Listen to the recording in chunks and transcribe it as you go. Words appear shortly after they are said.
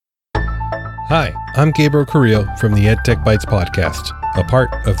Hi, I'm Gabriel Carrillo from the EdTech Bites podcast, a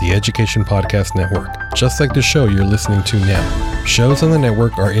part of the Education Podcast Network, just like the show you're listening to now. Shows on the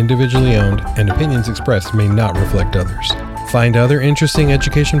network are individually owned, and opinions expressed may not reflect others. Find other interesting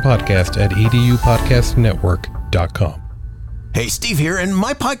education podcasts at edupodcastnetwork.com. Hey, Steve here, and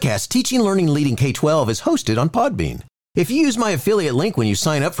my podcast, Teaching, Learning, Leading K-12, is hosted on Podbean. If you use my affiliate link when you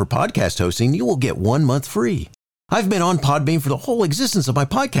sign up for podcast hosting, you will get 1 month free. I've been on Podbean for the whole existence of my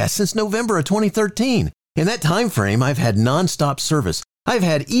podcast since November of 2013. In that time frame, I've had nonstop service. I've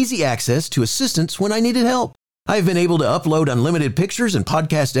had easy access to assistance when I needed help. I've been able to upload unlimited pictures and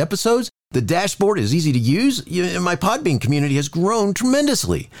podcast episodes. The dashboard is easy to use. My Podbean community has grown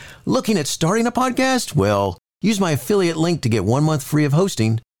tremendously. Looking at starting a podcast? Well, use my affiliate link to get 1 month free of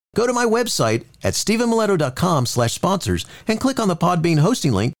hosting. Go to my website at stephenmiletto.com/sponsors and click on the Podbean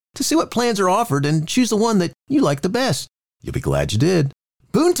hosting link to see what plans are offered and choose the one that you like the best. You'll be glad you did.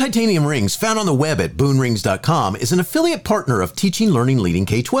 Boone Titanium Rings, found on the web at boonrings.com, is an affiliate partner of Teaching, Learning, Leading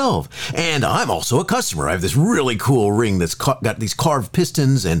K-12. And I'm also a customer. I have this really cool ring that's got these carved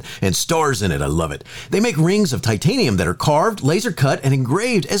pistons and stars in it. I love it. They make rings of titanium that are carved, laser cut, and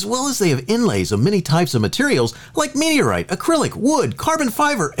engraved, as well as they have inlays of many types of materials like meteorite, acrylic, wood, carbon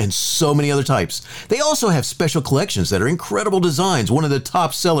fiber, and so many other types. They also have special collections that are incredible designs. One of the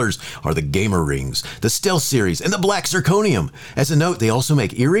top sellers are the Gamer Rings, the Stealth Series, and the Black Zirconium. As a note, they also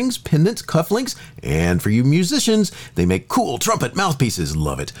make earrings, pendants, cufflinks, and for you musicians, they make cool trumpet mouthpieces.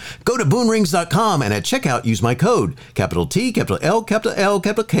 Love it. Go to boonrings.com and at checkout use my code, capital T, capital L,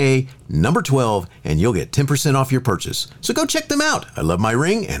 capital K, number 12, and you'll get 10% off your purchase. So go check them out. I love my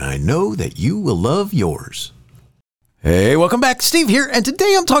ring, and I know that you will love yours. Hey, welcome back. Steve here, and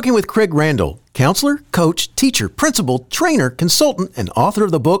today I'm talking with Craig Randall, counselor, coach, teacher, principal, trainer, consultant, and author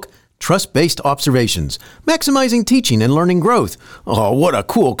of the book, Trust-Based Observations, Maximizing Teaching and Learning Growth. Oh, what a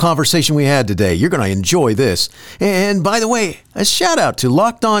cool conversation we had today. You're going to enjoy this. And by the way, a shout out to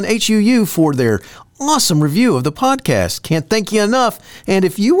Locked On HUU for their awesome review of the podcast. Can't thank you enough. And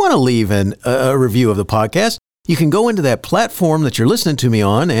if you want to leave a review of the podcast, you can go into that platform that you're listening to me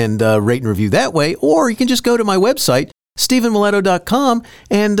on and rate and review that way, or you can just go to my website, stephenmiletto.com,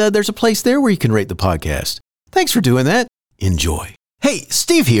 and there's a place there where you can rate the podcast. Thanks for doing that. Enjoy. Hey,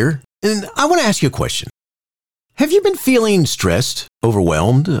 Steve here. And I want to ask you a question. Have you been feeling stressed,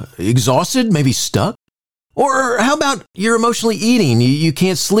 overwhelmed, exhausted, maybe stuck? Or how about you're emotionally eating, you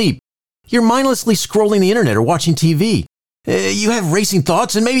can't sleep, you're mindlessly scrolling the internet or watching TV, you have racing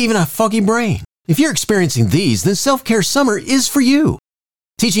thoughts and maybe even a foggy brain? If you're experiencing these, then Self-Care Summer is for you.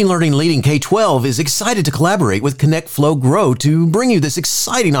 Teaching, Learning, Leading K-12 is excited to collaborate with Connect, Flow, Grow to bring you this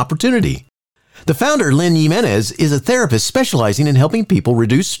exciting opportunity. The founder, Lynn Jimenez, is a therapist specializing in helping people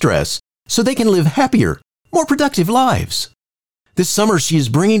reduce stress so they can live happier, more productive lives. This summer, she is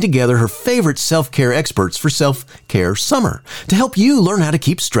bringing together her favorite self-care experts for Self-Care Summer to help you learn how to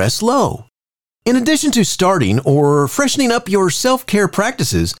keep stress low. In addition to starting or freshening up your self-care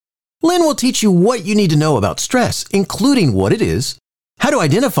practices, Lynn will teach you what you need to know about stress, including what it is, how to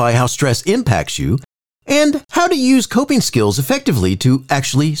identify how stress impacts you, and how to use coping skills effectively to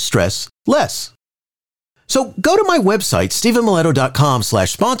actually stress less. So go to my website,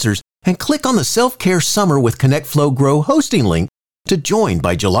 stephenmiletto.com/sponsors, and click on the Self-Care Summer with Connect, Flow, Grow hosting link to join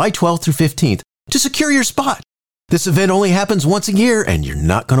by July 12th through 15th to secure your spot. This event only happens once a year, and you're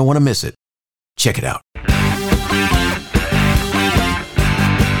not going to want to miss it. Check it out.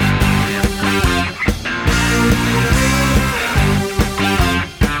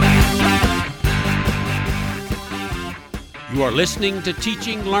 You are listening to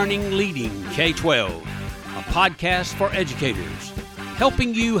Teaching, Learning, Leading K-12, a podcast for educators,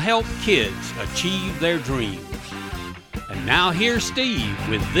 helping you help kids achieve their dreams. And now here's Steve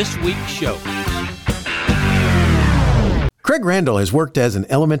with this week's show. Craig Randall has worked as an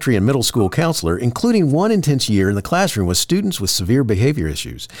elementary and middle school counselor, including one intense year in the classroom with students with severe behavior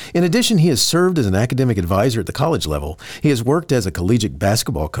issues. In addition, he has served as an academic advisor at the college level. He has worked as a collegiate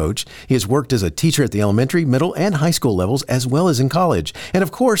basketball coach. He has worked as a teacher at the elementary, middle, and high school levels, as well as in college. And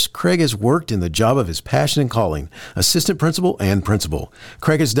of course, Craig has worked in the job of his passion and calling, assistant principal and principal.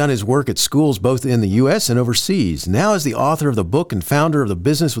 Craig has done his work at schools both in the U.S. and overseas. Now, as the author of the book and founder of the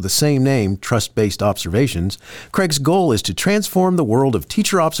business with the same name, Trust-Based Observations, Craig's goal is to transform the world of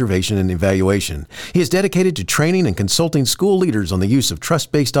teacher observation and evaluation. He is dedicated to training and consulting school leaders on the use of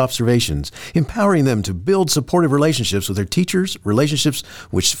trust-based observations, empowering them to build supportive relationships with their teachers, relationships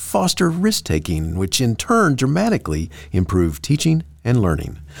which foster risk-taking, which in turn dramatically improve teaching and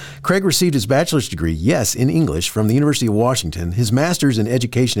learning. Craig received his bachelor's degree, yes, in English, from the University of Washington, his master's in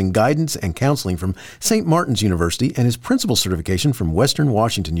education and guidance and counseling from St. Martin's University, and his principal certification from Western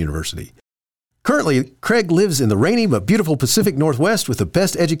Washington University. Currently, Craig lives in the rainy but beautiful Pacific Northwest with the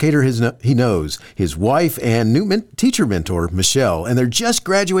best educator he knows, his wife and new teacher mentor, Michelle, and their just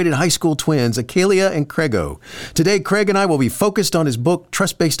graduated high school twins, Akalia and Craigo. Today, Craig and I will be focused on his book,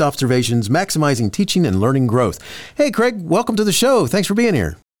 Trust-Based Observations, Maximizing Teaching and Learning Growth. Hey, Craig, welcome to the show. Thanks for being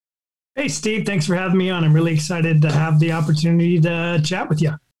here. Hey, Steve, thanks for having me on. I'm really excited to have the opportunity to chat with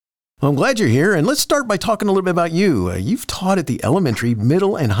you. Well, I'm glad you're here, and let's start by talking a little bit about you. You've taught at the elementary,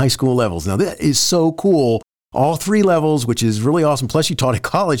 middle, and high school levels. Now, that is so cool. All three levels, which is really awesome. Plus, you taught at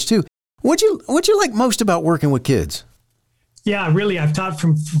college, too. What'd you like most about working with kids? Yeah, really, I've taught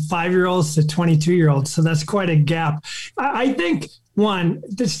from 5-year-olds to 22-year-olds, so that's quite a gap. I think, one,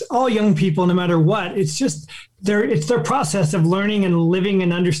 this all young people, no matter what, it's their process of learning and living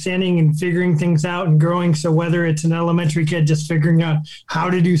and understanding and figuring things out and growing. So whether it's an elementary kid just figuring out how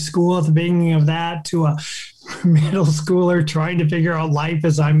to do school at the beginning of that, to a middle schooler trying to figure out life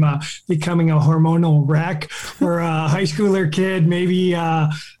as I'm becoming a hormonal wreck, or a high schooler kid maybe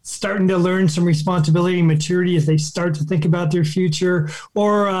starting to learn some responsibility and maturity as they start to think about their future,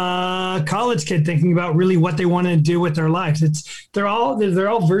 or a college kid thinking about really what they want to do with their lives. They're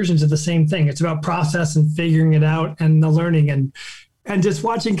all versions of the same thing. It's about process and figuring it out and the learning and just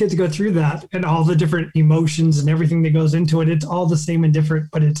watching kids go through that and all the different emotions and everything that goes into it. It's all the same and different,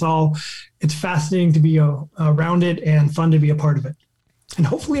 but it's fascinating to be around it and fun to be a part of it. And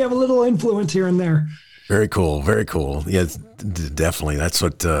hopefully have a little influence here and there. Very cool. Very cool. Yeah, definitely. That's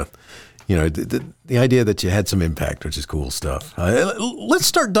what, the idea that you had some impact, which is cool stuff. Let's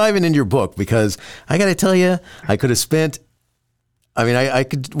start diving into your book, because I got to tell you, I could have spent,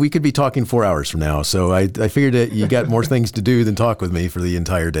 we could be talking 4 hours from now. So I figured that you got more things to do than talk with me for the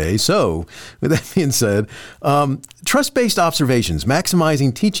entire day. So with that being said, trust-based observations,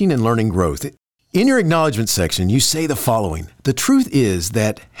 maximizing teaching and learning growth. In your acknowledgement section, you say the following: the truth is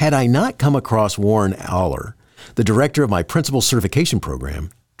that had I not come across Warren Aller, the director of my principal certification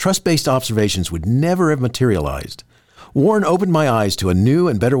program, trust-based observations would never have materialized. Warren opened my eyes to a new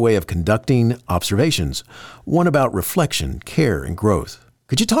and better way of conducting observations, one about reflection, care, and growth.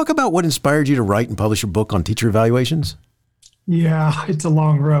 Could you talk about what inspired you to write and publish a book on teacher evaluations? Yeah, it's a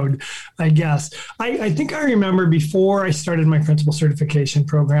long road, I guess. I think I remember before I started my principal certification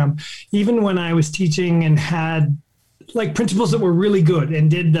program, even when I was teaching and had like principals that were really good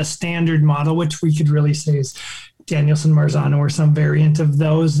and did the standard model, which we could really say is Danielson, Marzano, or some variant of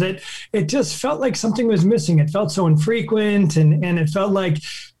those, that it just felt like something was missing. It felt so infrequent, and it felt like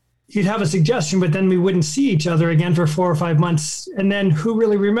you'd have a suggestion, but then we wouldn't see each other again for 4 or 5 months. And then who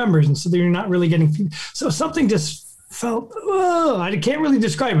really remembers? And so you're not really getting, so something just felt, I can't really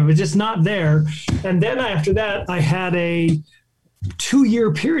describe it, but just not there. And then after that, I had a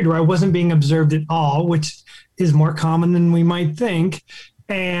 2-year period where I wasn't being observed at all, which is more common than we might think.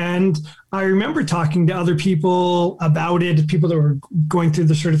 And I remember talking to other people about it, people that were going through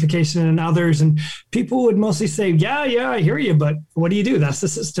the certification and others, and people would mostly say, yeah, I hear you, but what do you do? That's the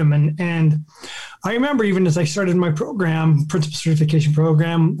system. And I remember even as I started my program, principal certification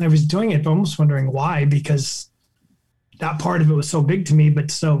program, I was doing it, but almost wondering why, because that part of it was so big to me,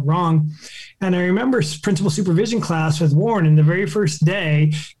 but so wrong. And I remember principal supervision class with Warren, and the very first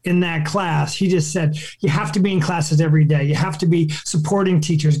day in that class, he just said, you have to be in classes every day. You have to be supporting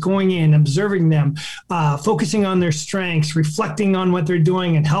teachers, going in, observing them, focusing on their strengths, reflecting on what they're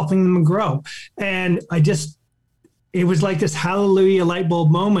doing and helping them grow. And it was like this hallelujah light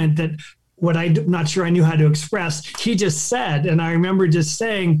bulb moment that what I'm not sure I knew how to express, he just said. And I remember just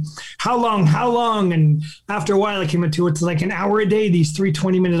saying, how long? And after a while, I came into it's like an hour a day, these 3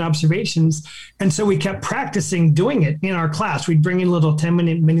 20-minute observations. And so we kept practicing doing it in our class. We'd bring in little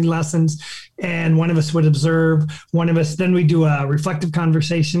 10-minute mini lessons, and one of us would observe, then we'd do a reflective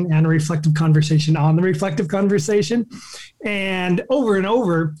conversation and a reflective conversation on the reflective conversation, and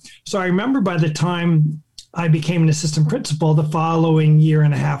over. So I remember by the time I became an assistant principal the following year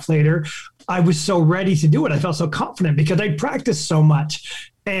and a half later, I was so ready to do it. I felt so confident because I practiced so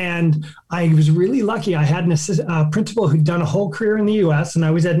much. And I was really lucky. I had a principal who'd done a whole career in the U.S., and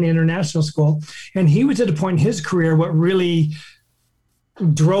I was at an international school. And he was at a point in his career, what really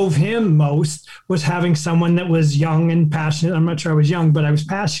drove him most was having someone that was young and passionate. I'm not sure I was young, but I was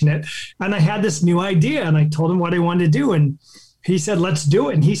passionate. And I had this new idea, and I told him what I wanted to do. And he said, let's do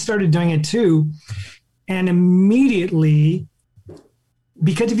it. And he started doing it too. And immediately,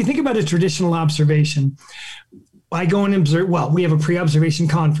 because if you think about a traditional observation, I go and observe, we have a pre-observation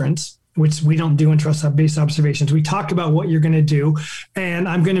conference, which we don't do in trust-based observations. We talk about what you're going to do, and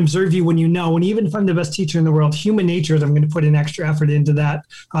I'm going to observe you when you know. And even if I'm the best teacher in the world, human nature is I'm going to put an extra effort into that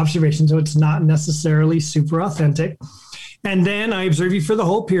observation, so it's not necessarily super authentic. And then I observe you for the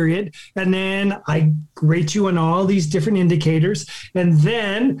whole period. And then I rate you on all these different indicators. And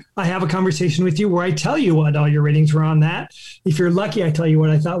then I have a conversation with you where I tell you what all your ratings were on that. If you're lucky, I tell you what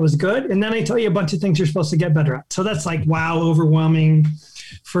I thought was good. And then I tell you a bunch of things you're supposed to get better at. So that's like, wow, overwhelming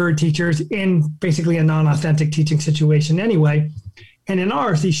for teachers in basically a non-authentic teaching situation anyway. And in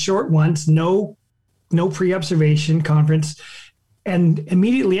ours, these short ones, no pre-observation conference. And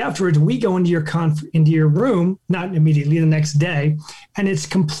immediately afterwards, we go into your room, not immediately, the next day, and it's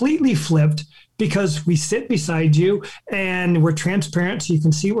completely flipped because we sit beside you and we're transparent so you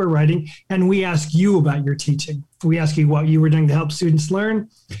can see what we're writing, and we ask you about your teaching. We ask you what you were doing to help students learn,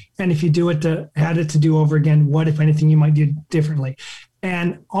 and if you had it to do over again, what, if anything, you might do differently.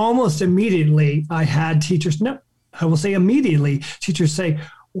 And almost immediately, I had teachers, teachers say,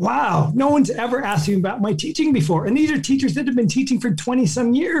 wow, no one's ever asked me about my teaching before. And these are teachers that have been teaching for 20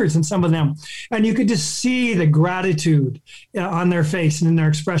 some years, and some of them. And you could just see the gratitude on their face and in their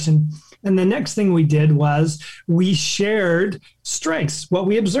expression. And the next thing we did was we shared strengths, what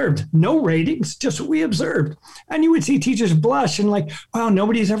we observed. No ratings, just what we observed. And you would see teachers blush and like, wow,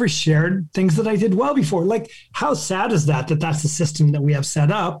 nobody's ever shared things that I did well before. Like, how sad is that that's the system that we have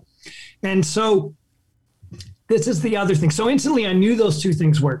set up? And so this is the other thing. So instantly I knew those two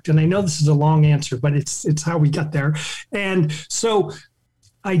things worked. And I know this is a long answer, but it's how we got there. And so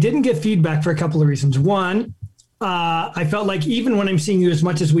I didn't get feedback for a couple of reasons. One, I felt like even when I'm seeing you as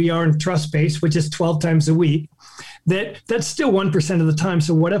much as we are in trust base, which is 12 times a week, that's still 1% of the time.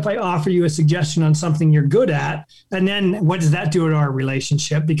 So what if I offer you a suggestion on something you're good at? And then what does that do to our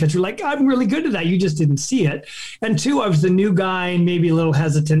relationship? Because you're like, I'm really good at that. You just didn't see it. And two, I was the new guy and maybe a little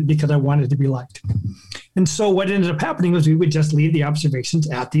hesitant because I wanted to be liked. And so what ended up happening was we would just leave the observations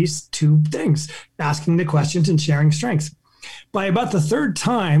at these two things, asking the questions and sharing strengths. By about the third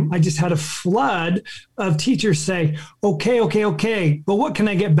time, I just had a flood of teachers say, okay, but what can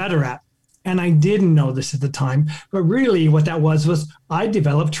I get better at? And I didn't know this at the time, but really what that was I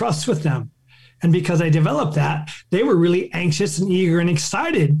developed trust with them. And because I developed that, they were really anxious and eager and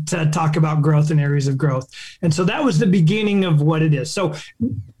excited to talk about growth and areas of growth. And so that was the beginning of what it is. So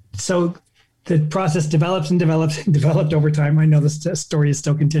the process develops and developed over time. I know this story is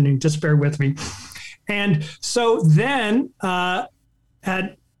still continuing. Just bear with me. And so then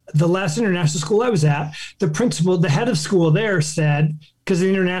at the last international school I was at, the principal, the head of school there said, because in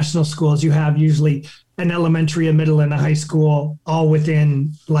international schools, you have usually an elementary, a middle, and a high school all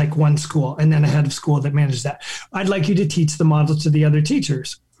within like one school, and then a head of school that manages that. I'd like you to teach the model to the other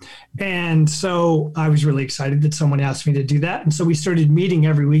teachers. And so I was really excited that someone asked me to do that. And so we started meeting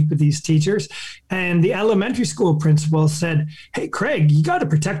every week with these teachers. And the elementary school principal said, hey, Craig, you got to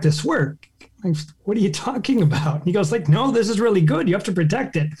protect this work. What are you talking about? And he goes like, no, this is really good. You have to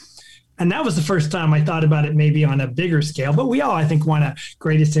protect it. And that was the first time I thought about it maybe on a bigger scale. But we all, I think, want a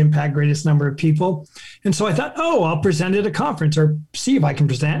greatest impact, greatest number of people. And so I thought, I'll present at a conference or see if I can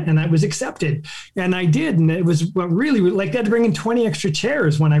present. And I was accepted. And I did. And it was really like they had to bring in 20 extra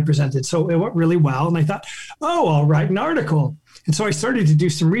chairs when I presented. So it went really well. And I thought, I'll write an article. And so I started to do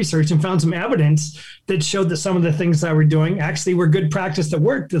some research and found some evidence that showed that some of the things I were doing actually were good practice that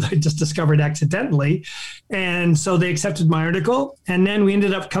worked that I just discovered accidentally. And so they accepted my article. And then we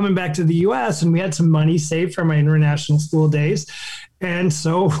ended up coming back to the US and we had some money saved from my international school days. And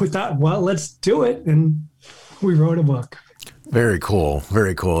so we thought, well, let's do it. And we wrote a book. Very cool.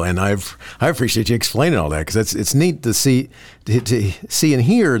 Very cool. And I appreciate you explaining all that because it's neat to see and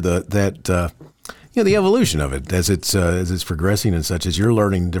hear that the evolution of it as it's progressing and such as you're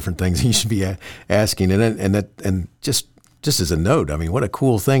learning different things you should be asking and just as a note, I mean, what a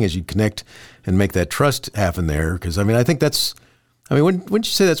cool thing as you connect and make that trust happen there. Because I think wouldn't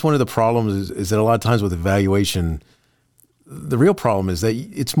you say that's one of the problems is that a lot of times with evaluation, the real problem is that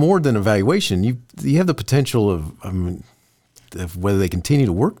it's more than evaluation. You have the potential of whether they continue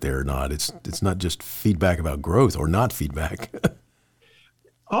to work there or not. It's not just feedback about growth or not feedback.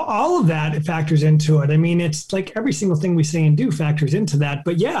 All of that factors into it. I mean, it's like every single thing we say and do factors into that.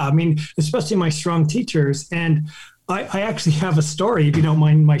 But yeah, I mean, especially my strong teachers. And I actually have a story, if you don't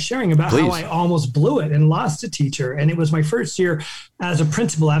mind my sharing, about Please. How I almost blew it and lost a teacher. And it was my first year as a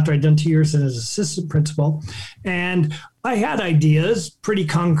principal after I'd done 2 years as assistant principal. And I had ideas, pretty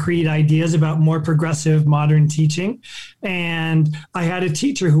concrete ideas about more progressive modern teaching. And I had a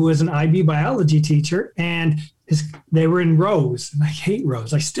teacher who was an IB biology teacher, and they were in rows, and I hate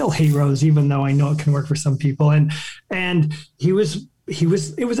rows. I still hate rows, even though I know it can work for some people. And it was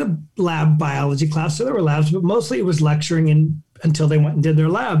a lab biology class, so there were labs, but mostly it was lecturing until they went and did their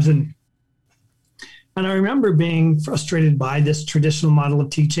labs. And And I remember being frustrated by this traditional model of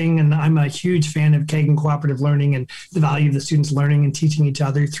teaching. And I'm a huge fan of Kagan cooperative learning and the value of the students learning and teaching each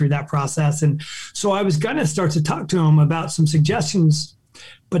other through that process. And so I was going to start to talk to him about some suggestions,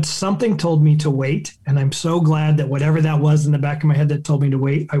 but something told me to wait. And I'm so glad that whatever that was in the back of my head that told me to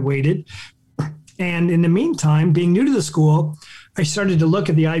wait, I waited. And in the meantime, being new to the school, I started to look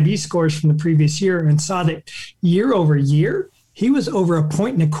at the IB scores from the previous year and saw that year over year, he was over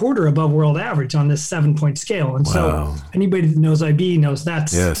 1.25 points above world average on this 7-point scale. And so anybody that knows IB knows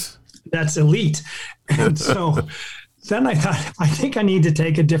that's elite. And so then I thought, I think I need to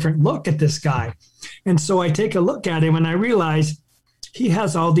take a different look at this guy. And so I take a look at him and I realize he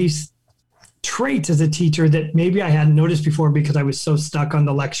has all these traits as a teacher that maybe I hadn't noticed before because I was so stuck on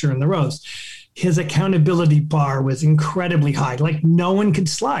the lecture and the rows. His accountability bar was incredibly high, like no one could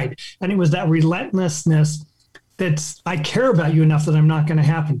slide. And it was that relentlessness that's, I care about you enough that I'm not going to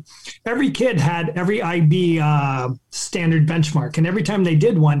happen. Every kid had every IB standard benchmark. And every time they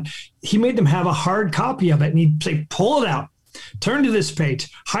did one, he made them have a hard copy of it. And he'd say, pull it out, turn to this page,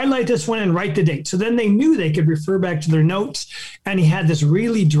 highlight this one and write the date. So then they knew they could refer back to their notes. And he had this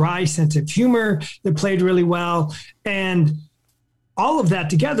really dry sense of humor that played really well. And all of that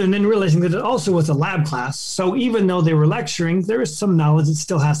together, and then realizing that it also was a lab class. So even though they were lecturing, there is some knowledge that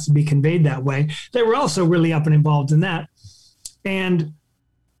still has to be conveyed that way. They were also really up and involved in that. And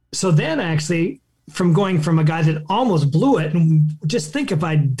so then actually, from going from a guy that almost blew it, and just think if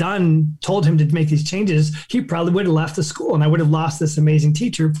I'd told him to make these changes, he probably would have left the school and I would have lost this amazing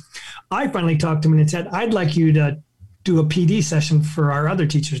teacher. I finally talked to him and said, I'd like you to do a PD session for our other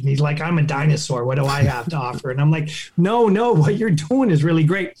teachers. And he's like, I'm a dinosaur. What do I have to offer? And I'm like, no, what you're doing is really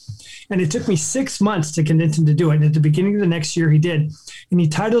great. And it took me 6 months to convince him to do it. And at the beginning of the next year, he did. And he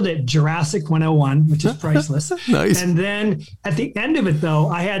titled it Jurassic 101, which is priceless. Nice. And then at the end of it, though,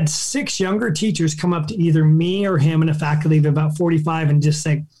 I had 6 younger teachers come up to either me or him and a faculty of about 45 and just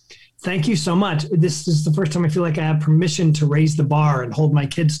say, thank you so much. This is the first time I feel like I have permission to raise the bar and hold my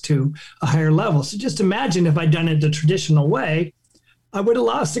kids to a higher level. So just imagine if I'd done it the traditional way, I would have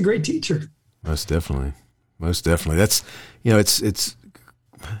lost a great teacher. Most definitely. That's, it's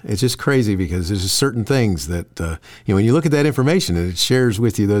just crazy because there's just certain things that, when you look at that information and it shares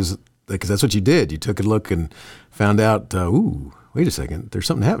with you those, because that's what you did. You took a look and found out, wait a second, there's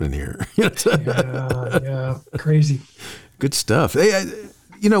something happening here. Yeah, crazy. Good stuff. Hey,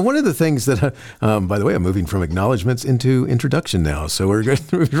 one of the things that, by the way, I'm moving from acknowledgments into introduction now. So we're going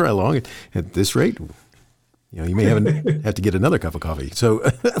to move right along. At this rate, you may have to get another cup of coffee. So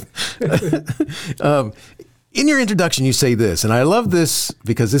in your introduction, you say this, and I love this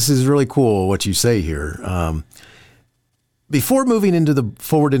because this is really cool what you say here. Before moving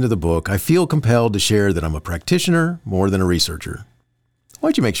forward into the book, I feel compelled to share that I'm a practitioner more than a researcher.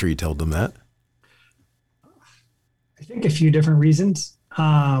 Why'd you make sure you told them that? I think a few different reasons.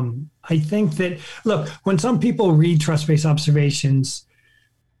 I think that, look, when some people read trust-based observations,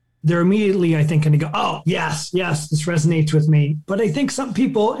 they're immediately, I think, going to go, oh, yes, this resonates with me. But I think some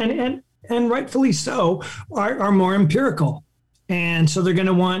people, and rightfully so, are more empirical. And so they're going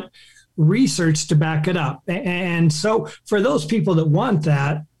to want research to back it up. And so for those people that want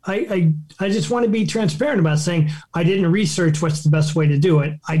that, I just want to be transparent about saying, I didn't research what's the best way to do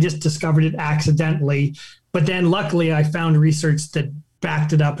it. I just discovered it accidentally. But then luckily I found research that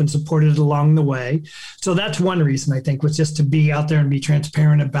backed it up and supported it along the way. So that's one reason, I think, was just to be out there and be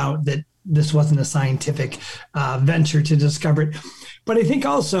transparent about that this wasn't a scientific venture to discover it. But I think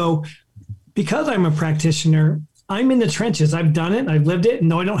also because I'm a practitioner, I'm in the trenches. I've done it. I've lived it.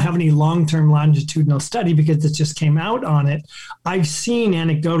 And though I don't have any long-term longitudinal study because it just came out on it, I've seen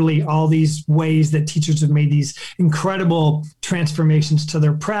anecdotally all these ways that teachers have made these incredible transformations to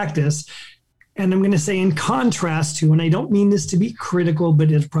their practice. And I'm going to say in contrast to, and I don't mean this to be critical,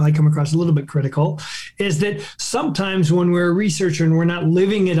 but it'll probably come across a little bit critical, is that sometimes when we're a researcher and we're not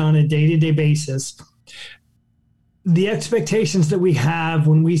living it on a day-to-day basis, the expectations that we have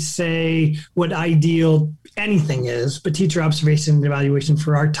when we say what ideal anything is, but teacher observation and evaluation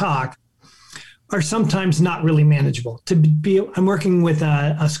for our talk, are sometimes not really manageable. I'm working with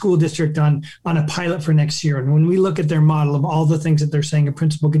a school district on a pilot for next year. And when we look at their model of all the things that they're saying a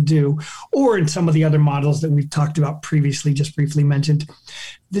principal could do, or in some of the other models that we've talked about previously, just briefly mentioned,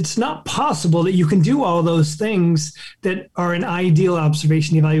 it's not possible that you can do all those things that are an ideal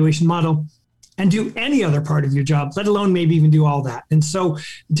observation evaluation model and do any other part of your job, let alone maybe even do all that. And so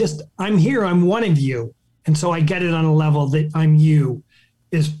I'm here, I'm one of you. And so I get it on a level that I'm you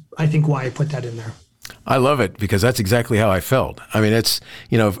is, I think, why I put that in there. I love it because that's exactly how I felt. I mean, it's,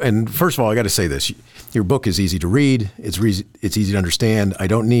 and first of all, I got to say this, your book is easy to read. It's easy to understand. I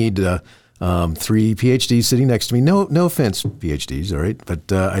don't need 3 PhDs sitting next to me. No offense, PhDs, all right,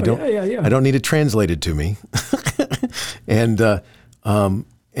 but I don't need it translated to me.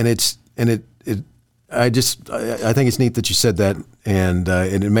 I think it's neat that you said that, and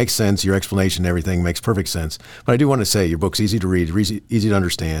it makes sense. Your explanation, everything makes perfect sense. But I do want to say your book's easy to read, easy to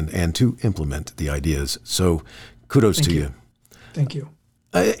understand, and to implement the ideas. So, kudos to you. Thank you.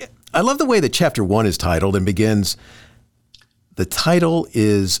 I love the way that chapter 1 is titled and begins. The title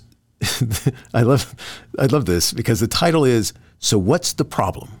is, I love this because the title is, "So what's the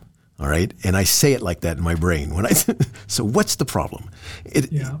problem?" All right. And I say it like that in my brain so what's the problem?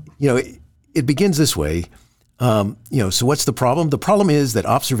 It begins this way. So what's the problem? The problem is that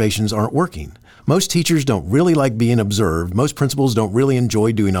observations aren't working. Most teachers don't really like being observed. Most principals don't really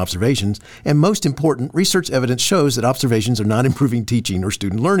enjoy doing observations. And most important, research evidence shows that observations are not improving teaching or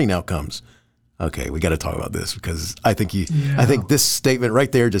student learning outcomes. Okay, we got to talk about this because I think this statement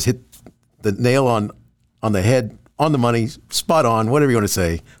right there just hit the nail on the head, on the money, spot on, whatever you want to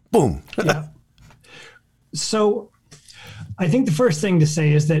say. Boom. Yeah. So I think the first thing to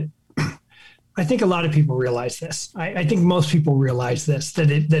say is that I think a lot of people realize this. I think most people realize this,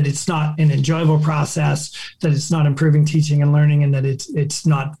 that it's not an enjoyable process, that it's not improving teaching and learning, and that it's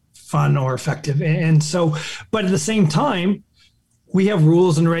not fun or effective. And so, but at the same time, we have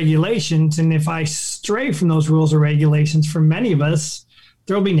rules and regulations. And if I stray from those rules or regulations, for many of us,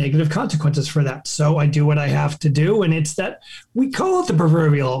 there'll be negative consequences for that. So I do what I have to do. And it's that we call it the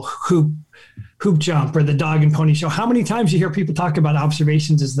proverbial hoop jump or the dog and pony show. How many times you hear people talk about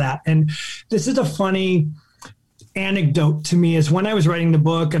observations as that? And this is a funny anecdote to me, is when I was writing the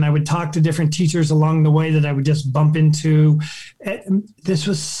book and I would talk to different teachers along the way that I would just bump into. This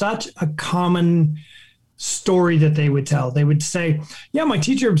was such a common story that they would tell. They would say, yeah, my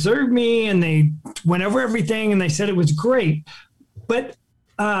teacher observed me and they went over everything and they said it was great. But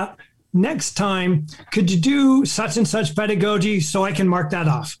next time, could you do such and such pedagogy so I can mark that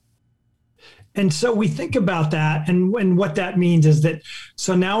off? And so we think about that, and what that means is that,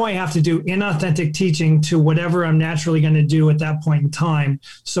 so now I have to do inauthentic teaching to whatever I'm naturally going to do at that point in time,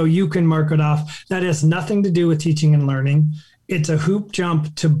 so you can mark it off. That has nothing to do with teaching and learning. It's a hoop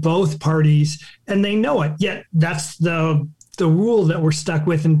jump to both parties, and they know it. Yet that's the rule that we're stuck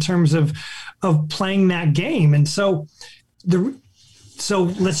with in terms of playing that game. And so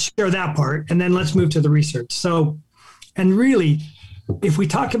let's share that part, and then let's move to the research. So, and really, if we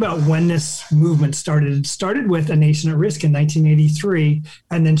talk about when this movement started, it started with A Nation at Risk in 1983.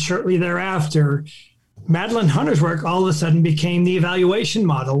 And then shortly thereafter, Madeline Hunter's work all of a sudden became the evaluation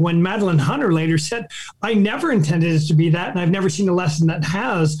model. When Madeline Hunter later said, I never intended it to be that, and I've never seen a lesson that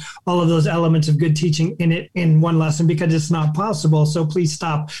has all of those elements of good teaching in it in one lesson because it's not possible. So please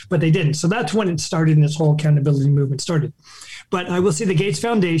stop. But they didn't. So that's when it started and this whole accountability movement started. But I will say the Gates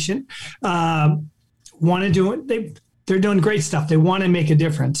Foundation want to do it. They're doing great stuff. They want to make a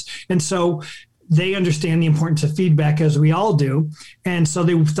difference. And so they understand the importance of feedback, as we all do. And so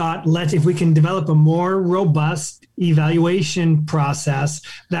they thought, if we can develop a more robust evaluation process,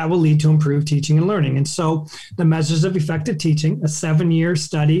 that will lead to improved teaching and learning. And so the Measures of Effective Teaching, a 7-year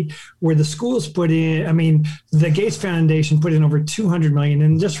study where the schools the Gates Foundation put in over $200 million.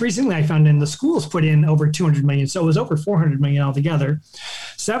 And just recently I found the schools put in over $200 million. So it was over $400 million altogether.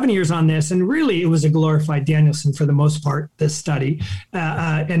 7 years on this. And really it was a glorified Danielson for the most part, this study.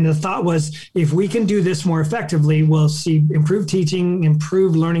 And the thought was, if we can do this more effectively, we'll see improved teaching,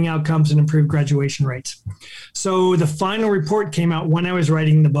 improved learning outcomes, and improved graduation rates. So the final report came out when I was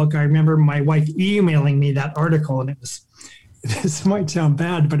writing the book. I remember my wife emailing me that article, and this might sound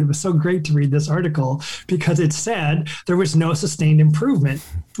bad, but it was so great to read this article because it said there was no sustained improvement,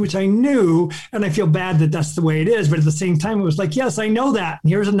 which I knew, and I feel bad that that's the way it is. But at the same time, it was like, yes, I know that.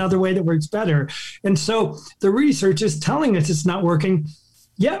 And here's another way that works better. And so the research is telling us it's not working.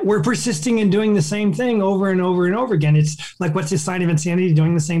 Yet we're persisting in doing the same thing over and over and over again. It's like, what's the sign of insanity?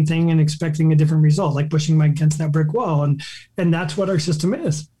 Doing the same thing and expecting a different result, like pushing against that brick wall. And that's what our system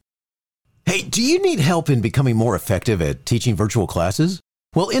is. Hey, do you need help in becoming more effective at teaching virtual classes?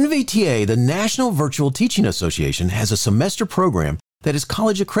 Well, NVTA, the National Virtual Teaching Association, has a semester program that is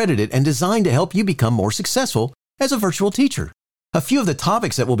college accredited and designed to help you become more successful as a virtual teacher. A few of the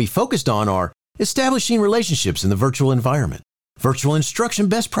topics that will be focused on are establishing relationships in the virtual environment, virtual instruction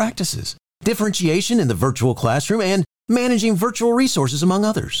best practices, differentiation in the virtual classroom, and managing virtual resources, among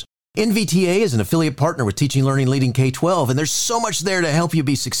others. NVTA is an affiliate partner with Teaching Learning Leading K-12, and there's so much there to help you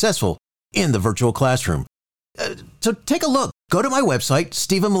be successful in the virtual classroom. So take a look. Go to my website,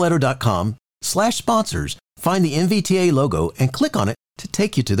 stephenmiletto.com/sponsors, find the NVTA logo, and click on it to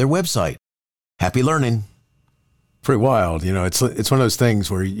take you to their website. Happy learning. pretty wild. It's one of those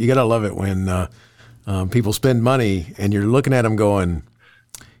things where you got to love it when people spend money and you're looking at them going,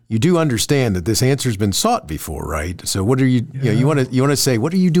 you do understand that this answer's been sought before, right? So what are you, you want to say,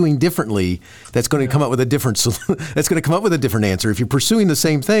 what are you doing differently that's going to come up with a different, that's going to come up with a different answer? If you're pursuing the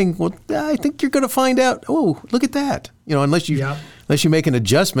same thing, well, I think you're going to find out, oh, look at that. Unless you make an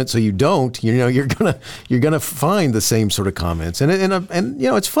adjustment so you don't, you're going to find the same sort of comments. And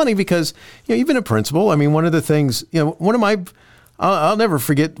it's funny because, you've been a principal. I mean, one of the things, I'll never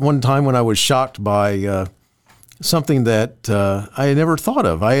forget one time when I was shocked by, something that I had never thought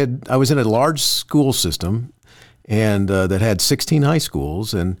of. I was in a large school system, and that had 16 high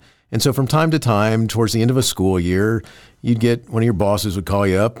schools, and so from time to time, towards the end of a school year, you'd get one of your bosses would call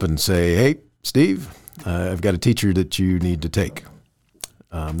you up and say, "Hey, Steve, I've got a teacher that you need to take.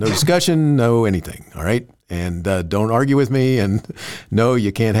 No discussion, no anything. All right, and don't argue with me, and no,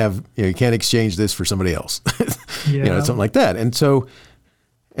 you can't exchange this for somebody else, something like that." And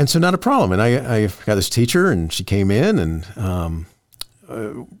so not a problem. And I got this teacher, and she came in, and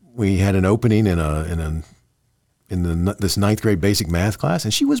we had an opening in this ninth grade basic math class,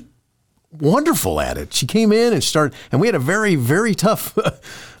 and she was wonderful at it. She came in and started, and we had a very, very tough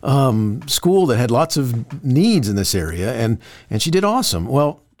school that had lots of needs in this area, and she did awesome.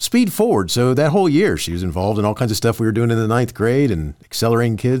 Well, speed forward. So that whole year, she was involved in all kinds of stuff we were doing in the ninth grade and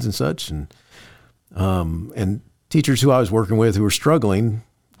accelerating kids and such, and teachers who I was working with who were struggling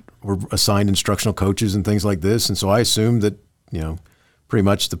were assigned instructional coaches and things like this. And so I assumed that, pretty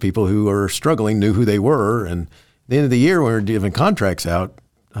much the people who are struggling knew who they were. And at the end of the year, when we were giving contracts out,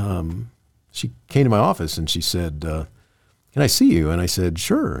 she came to my office and she said, "Can I see you?" And I said,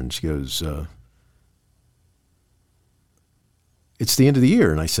 "Sure." And she goes, "It's the end of the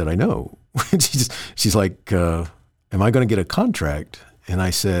year." And I said, "I know." She's like, "Am I going to get a contract?" And I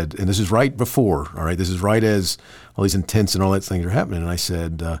said, and this is right before, all right, this is right as all these intense and all that things are happening. And I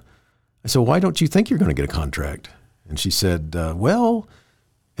said, "Why don't you think you're going to get a contract?" And she said, "Well,"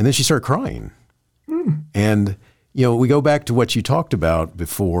 and then she started crying. And, we go back to what you talked about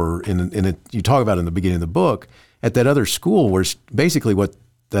before, you talk about in the beginning of the book, at that other school, where basically what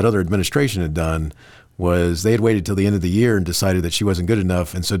that other administration had done was they had waited till the end of the year and decided that she wasn't good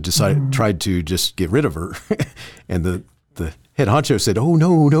enough. And so tried to just get rid of her. And the head honcho said, "Oh,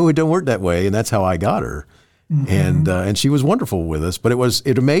 no, it don't work that way." And that's how I got her. Mm-hmm. And she was wonderful with us. But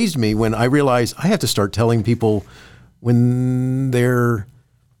it amazed me when I realized I have to start telling people when they're,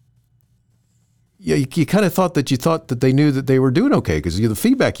 you kind of thought that they knew that they were doing okay because the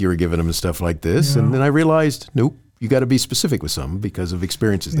feedback you were giving them and stuff like this. Yeah. And then I realized, nope, you got to be specific with some because of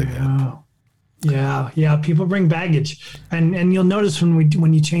experiences they've had. Yeah. People bring baggage, and you'll notice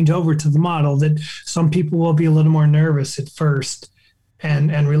when you change over to the model that some people will be a little more nervous at first,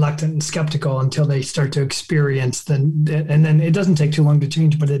 and reluctant and skeptical until they start to experience. And then it doesn't take too long to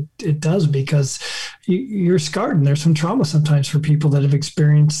change, but it does because you're scarred, and there's some trauma sometimes for people that have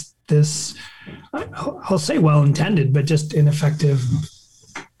experienced this. I'll say well intended, but just ineffective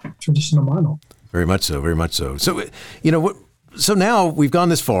traditional model. Very much so. Very much so. So so now we've gone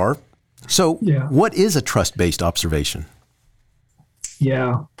this far. So What is a trust-based observation?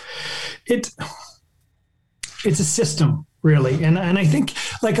 Yeah, it's a system, really. And I think,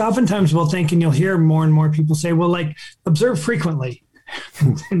 like, oftentimes we'll think, and you'll hear more and more people say, well, like, observe frequently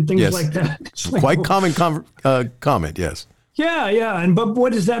and things like that. It's quite common comment, yes. Yeah. But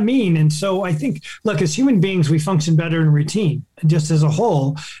what does that mean? And so I think, look, as human beings, we function better in routine, just as a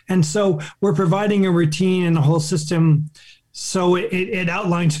whole. And so we're providing a routine and a whole system. So it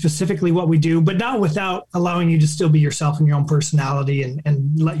outlines specifically what we do, but not without allowing you to still be yourself and your own personality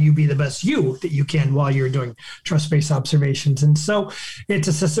and let you be the best you that you can while you're doing trust-based observations. And so it's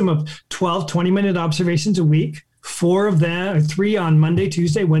a system of 12 20-minute observations a week, 4 of them, 3 on Monday,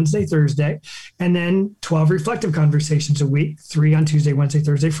 Tuesday, Wednesday, Thursday, and then 12 reflective conversations a week, 3 on Tuesday, Wednesday,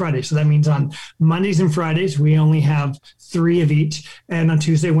 Thursday, Friday. So that means on Mondays and Fridays, we only have 3 of each. And on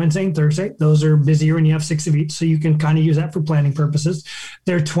Tuesday, Wednesday, and Thursday, those are busier and you have 6 of each. So you can kind of use that for planning purposes.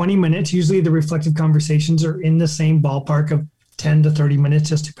 They're 20 minutes. Usually the reflective conversations are in the same ballpark of 10 to 30 minutes,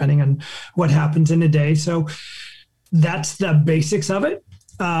 just depending on what happens in a day. So that's the basics of it.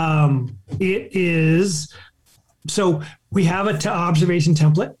 So we have an observation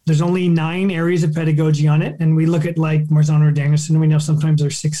template. There's only 9 areas of pedagogy on it. And we look at like Marzano or Danielson, and we know sometimes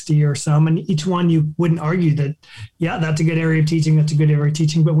there's 60 or some. And each one you wouldn't argue that, yeah, that's a good area of teaching. That's a good area of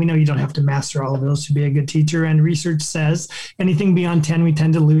teaching. But we know you don't have to master all of those to be a good teacher. And research says anything beyond 10, we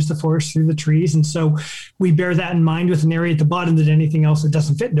tend to lose the forest through the trees. And so we bear that in mind with an area at the bottom that anything else that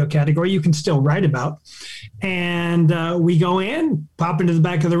doesn't fit into a category, you can still write about. And we go in, pop into the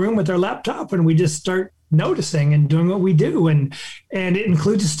back of the room with our laptop, and we just start noticing and doing what we do. And it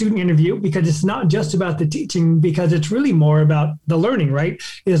includes a student interview, because it's not just about the teaching, because it's really more about the learning, right?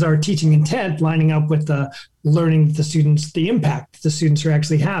 Is our teaching intent lining up with the learning the students, the impact the students are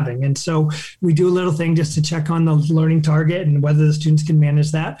actually having? And so we do a little thing just to check on the learning target and whether the students can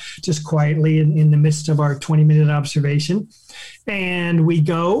manage that just quietly in the midst of our 20-minute observation. And we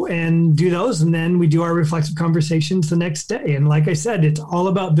go and do those, and then we do our reflexive conversations the next day. And like I said, it's all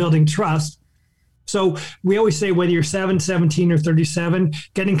about building trust. So we always say, whether you're 7, 17, or 37,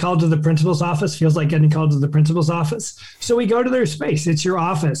 getting called to the principal's office feels like getting called to the principal's office. So we go to their space. It's your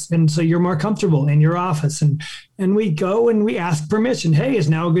office. And so you're more comfortable in your office. And we go and we ask permission. Hey, is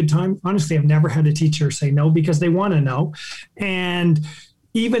now a good time? Honestly, I've never had a teacher say no, because they want to know. And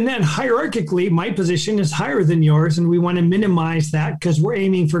even then, hierarchically, my position is higher than yours, and we want to minimize that because we're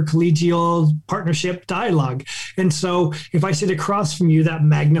aiming for collegial partnership dialogue. And so if I sit across from you, that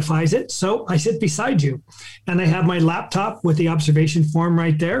magnifies it. So I sit beside you, and I have my laptop with the observation form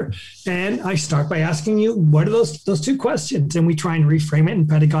right there. And I start by asking you, what are those 2 questions? And we try and reframe it in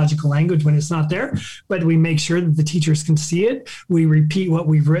pedagogical language when it's not there, but we make sure that the teachers can see it. We repeat what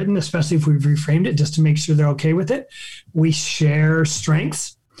we've written, especially if we've reframed it, just to make sure they're okay with it. We share strengths.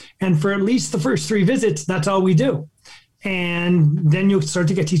 And for at least the first 3 visits, that's all we do. And then you'll start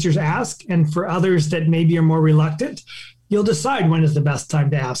to get teachers ask. And for others that maybe are more reluctant, you'll decide when is the best time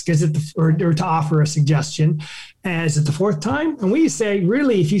to ask. Is it or to offer a suggestion? Is it the 4th time? And we say,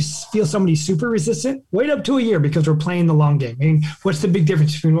 really, if you feel somebody's super resistant, wait up to a year, because we're playing the long game. I mean, what's the big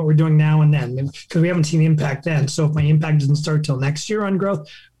difference between what we're doing now and then? Because we haven't seen impact then. So if my impact doesn't start till next year on growth,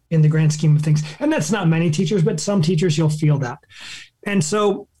 in the grand scheme of things, and that's not many teachers, but some teachers, you'll feel that. And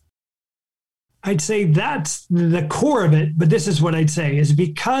so I'd say that's the core of it. But this is what I'd say is,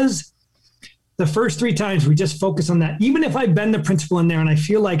 because the first 3 times we just focus on that, even if I've been the principal in there and I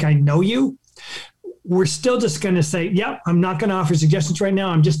feel like I know you, we're still just going to say, yep, I'm not going to offer suggestions right now.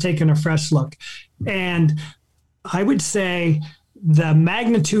 I'm just taking a fresh look. And I would say the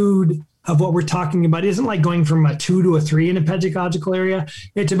magnitude of what we're talking about isn't like going from a 2 to a 3 in a pedagogical area.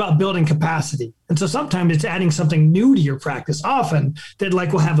 It's about building capacity. And so sometimes it's adding something new to your practice, often that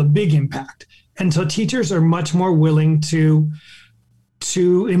will have a big impact. And so teachers are much more willing to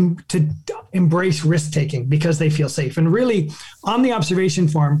embrace risk-taking because they feel safe. And really, on the observation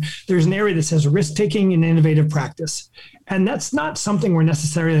form, there's an area that says risk-taking and innovative practice. And that's not something we're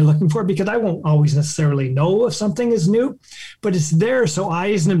necessarily looking for, because I won't always necessarily know if something is new, but it's there so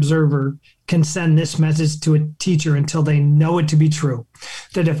I, as an observer, can send this message to a teacher until they know it to be true.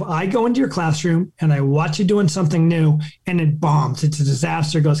 That if I go into your classroom and I watch you doing something new and it bombs, it's a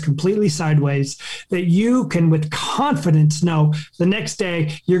disaster, goes completely sideways, that you can with confidence know the next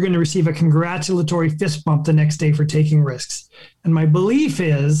day you're going to receive a congratulatory fist bump the next day for taking risks. And my belief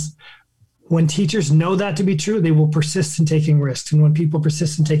is, when teachers know that to be true, they will persist in taking risks. And when people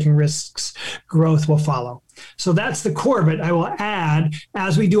persist in taking risks, growth will follow. So that's the core of it. I will add,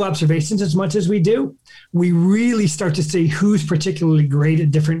 as we do observations as much as we do, we really start to see who's particularly great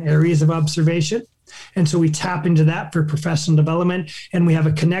at different areas of observation. And so we tap into that for professional development. And we have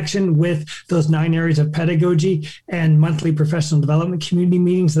a connection with those 9 areas of pedagogy and monthly professional development community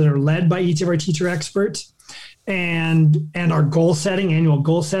meetings that are led by each of our teacher experts. And our goal setting, annual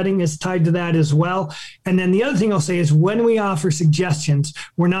goal setting, is tied to that as well. And then the other thing I'll say is, when we offer suggestions,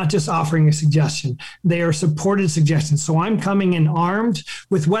 we're not just offering a suggestion. They are supported suggestions. So I'm coming in armed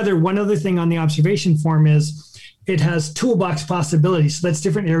with whether one other thing on the observation form is, it has toolbox possibilities. So that's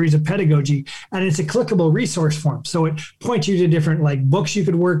different areas of pedagogy. And it's a clickable resource form. So it points you to different books you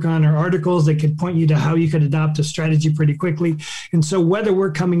could work on, or articles that could point you to how you could adopt a strategy pretty quickly. And so whether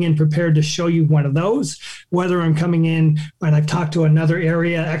we're coming in prepared to show you one of those, whether I'm coming in and I've talked to another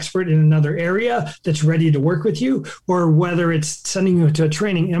area expert in another area that's ready to work with you, or whether it's sending you to a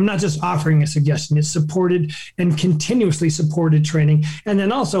training, I'm not just offering a suggestion, it's supported and continuously supported training. And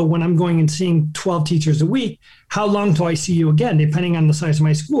then also, when I'm going and seeing 12 teachers a week, how long do I see you again? Depending on the size of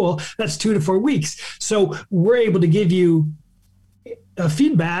my school, that's 2 to 4 weeks. So we're able to give you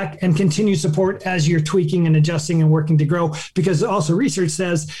feedback and continue support as you're tweaking and adjusting and working to grow. Because also research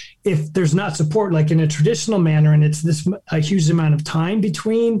says, if there's not support like in a traditional manner, and it's a huge amount of time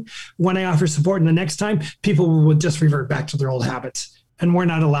between when I offer support and the next time, people will just revert back to their old habits. And we're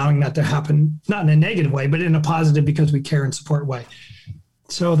not allowing that to happen, not in a negative way, but in a positive, because we care and support way.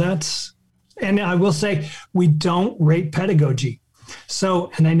 So that's... And I will say, we don't rate pedagogy.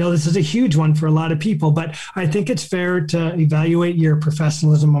 So, and I know this is a huge one for a lot of people, but I think it's fair to evaluate your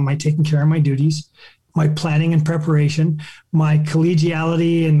professionalism on my taking care of my duties, my planning and preparation, my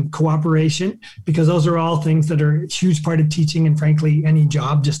collegiality and cooperation, because those are all things that are a huge part of teaching and frankly, any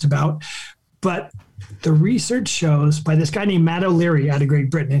job just about. But the research shows by this guy named Matt O'Leary out of Great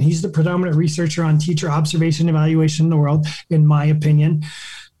Britain, and he's the predominant researcher on teacher observation and evaluation in the world, in my opinion,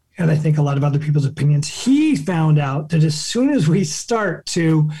 and I think a lot of other people's opinions. He found out that as soon as we start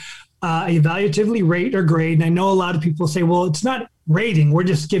to evaluatively rate or grade, and I know a lot of people say, well, it's not rating, we're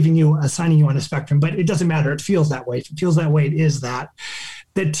just assigning you on a spectrum, but it doesn't matter. It feels that way. If it feels that way, it is that.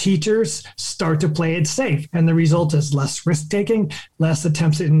 That teachers start to play it safe. And the result is less risk-taking, less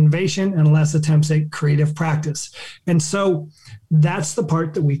attempts at innovation, and less attempts at creative practice. And so that's the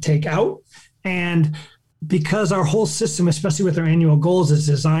part that we take out. And because our whole system, especially with our annual goals, is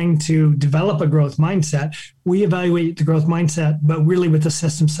designed to develop a growth mindset, we evaluate the growth mindset, but really with the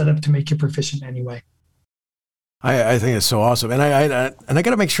system set up to make you proficient anyway. I think it's so awesome. And I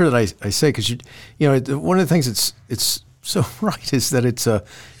got to make sure that I say, because one of the things it's so right is that it's the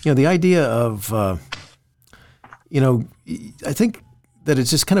idea of I think that it's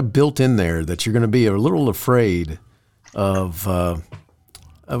just kind of built in there that you're going to be a little afraid of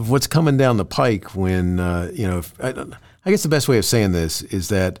what's coming down the pike when I guess the best way of saying this is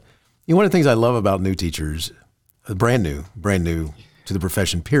that one of the things I love about new teachers, brand new to the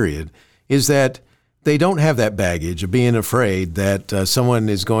profession period, is that they don't have that baggage of being afraid that someone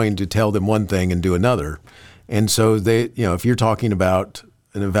is going to tell them one thing and do another. And so they, if you're talking about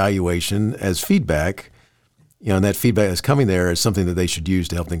an evaluation as feedback, and that feedback is coming there as something that they should use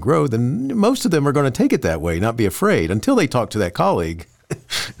to help them grow, then most of them are going to take it that way, not be afraid until they talk to that colleague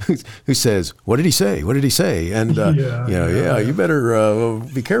who says, "What did he say? What did he say?" And you better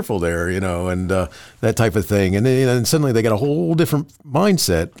be careful there, and that type of thing. And then suddenly they got a whole different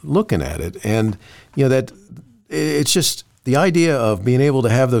mindset looking at it, and that it's just the idea of being able to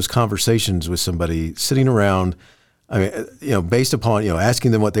have those conversations with somebody sitting around. I mean, based upon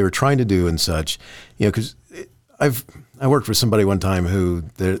asking them what they were trying to do and such, because I worked with somebody one time who,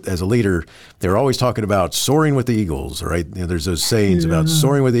 as a leader, they were always talking about soaring with the eagles, right? there's those sayings about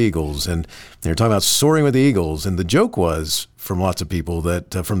soaring with the eagles, and they're talking about soaring with the eagles. And the joke was from lots of people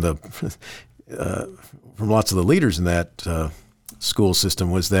that from lots of the leaders in that school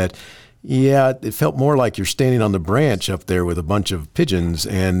system was that, it felt more like you're standing on the branch up there with a bunch of pigeons,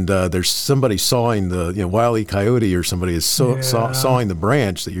 and there's somebody sawing the Wile E. Coyote or somebody is sawing the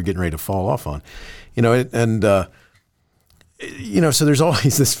branch that you're getting ready to fall off on, so there's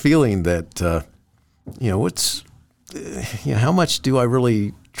always this feeling that, how much do I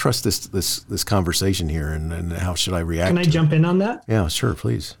really trust this conversation here, and how should I react? Can I jump in on that? Yeah, sure,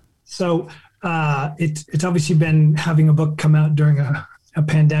 please. So it's obviously been having a book come out during a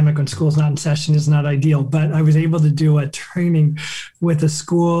pandemic when school's not in session is not ideal, but I was able to do a training with a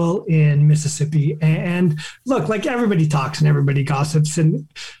school in Mississippi. And look, like everybody talks and everybody gossips, and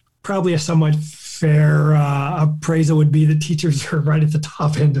probably a somewhat fair appraisal would be that teachers are right at the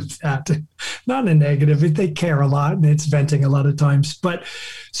top end of that. Not in a negative, they care a lot and it's venting a lot of times. But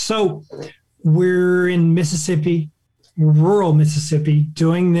so we're in Mississippi, rural Mississippi,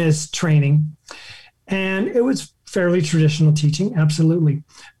 doing this training, and it was fairly traditional teaching, absolutely.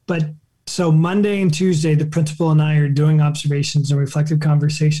 But so Monday and Tuesday, the principal and I are doing observations and reflective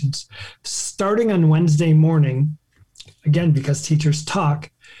conversations. Starting on Wednesday morning, again, because teachers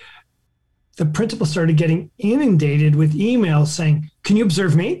talk, the principal started getting inundated with emails saying, "Can you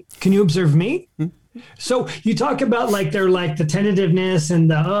observe me? Can you observe me?" Mm-hmm. So you talk about they're like the tentativeness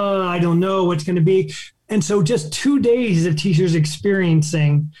and the, I don't know what's going to be. And so just 2 days of teachers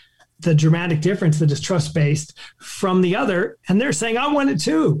experiencing the dramatic difference that is trust-based from the other, and they're saying, "I want it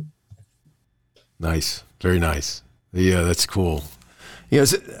too." Nice. Very nice. Yeah, that's cool.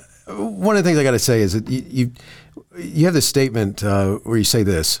 One of the things I got to say is that you have this statement where you say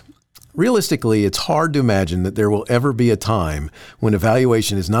this: realistically, it's hard to imagine that there will ever be a time when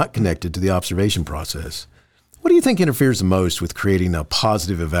evaluation is not connected to the observation process. What do you think interferes the most with creating a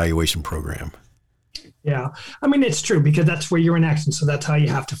positive evaluation program? Yeah, I mean, it's true because that's where you're in action. So that's how you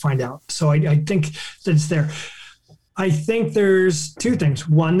have to find out. So I think that it's there. I think there's two things.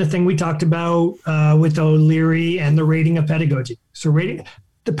 One, the thing we talked about with O'Leary and the rating of pedagogy. So rating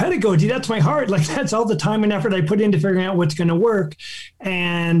the pedagogy, that's my heart. That's all the time and effort I put into figuring out what's going to work.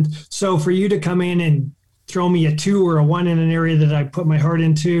 And so for you to come in and throw me a 2 or a 1 in an area that I put my heart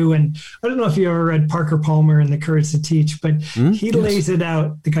into. And I don't know if you ever read Parker Palmer and The Courage to Teach, but he lays it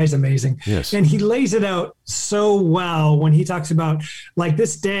out. The guy's amazing. Yes. And he lays it out so well when he talks about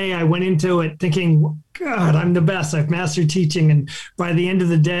this day I went into it thinking, God, I'm the best. I've mastered teaching. And by the end of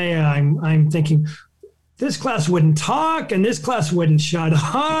the day, I'm thinking, this class wouldn't talk and this class wouldn't shut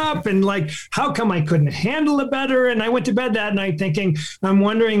up. And like, how come I couldn't handle it better? And I went to bed that night thinking, I'm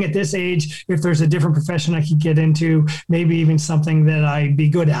wondering at this age, if there's a different profession I could get into, maybe even something that I'd be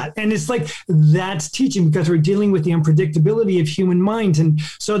good at. And it's like, that's teaching, because we're dealing with the unpredictability of human minds. And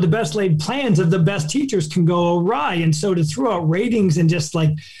so the best laid plans of the best teachers can go awry. And so to throw out ratings and just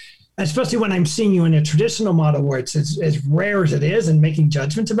like, especially when I'm seeing you in a traditional model where it's as rare as it is and making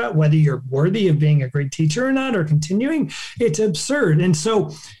judgments about whether you're worthy of being a great teacher or not, or continuing, it's absurd. And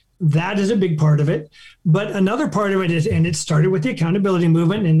so that is a big part of it. But another part of it is, and it started with the accountability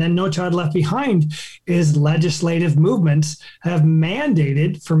movement and then No Child Left Behind, is legislative movements have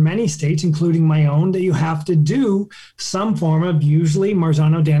mandated for many states, including my own, that you have to do some form of, usually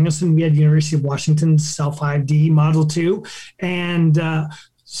Marzano-Danielson, we had University of Washington's Self-ID Model 2. And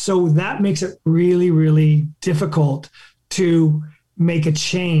so that makes it really, really difficult to make a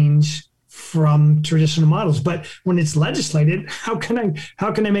change from traditional models. But when it's legislated, how can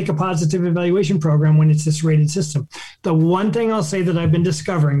I make a positive evaluation program when it's this rated system? The one thing I'll say that I've been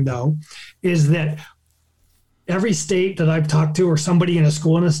discovering, though, is that every state that I've talked to, or somebody in a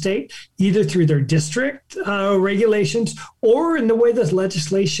school in a state, either through their district regulations or in the way this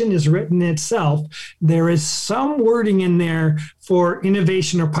legislation is written itself, there is some wording in there for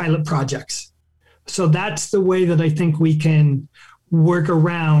innovation or pilot projects. So that's the way that I think we can work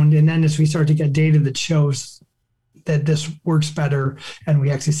around. And then as we start to get data that shows that this works better and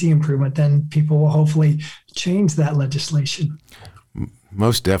we actually see improvement, then people will hopefully change that legislation.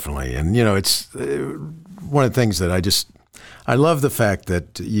 Most definitely. And, you know, it's one of the things that I love the fact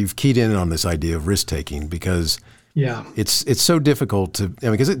that you've keyed in on this idea of risk taking, because it's so difficult to,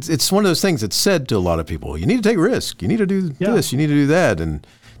 because it's one of those things that's said to a lot of people. You need to take risk. You need to do this. You need to do that. And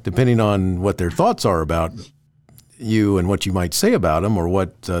depending on what their thoughts are about you and what you might say about them, or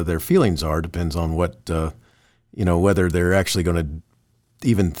what their feelings are, depends on what, whether they're actually going to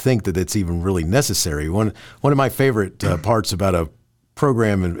even think that it's even really necessary. One of my favorite parts about a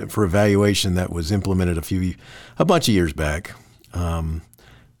program for evaluation that was implemented a bunch of years back, and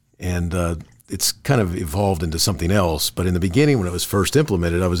it's kind of evolved into something else. But in the beginning, when it was first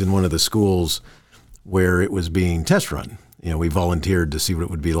implemented, I was in one of the schools where it was being test run. We volunteered to see what it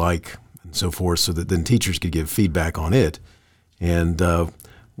would be like and so forth, so that then teachers could give feedback on it. And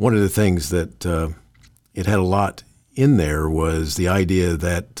one of the things that it had a lot in there was the idea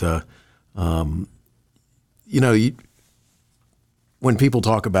that, when people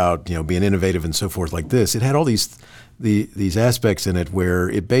talk about, being innovative and so forth like this, it had all these aspects in it where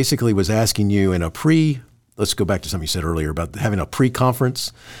it basically was asking you in let's go back to something you said earlier about having a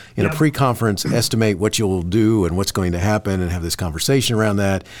pre-conference. In a pre-conference, estimate what you'll do and what's going to happen, and have this conversation around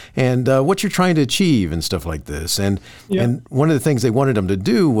that, and what you're trying to achieve and stuff like this. And one of the things they wanted them to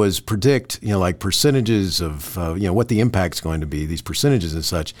do was predict, like percentages of, what the impact's going to be, these percentages and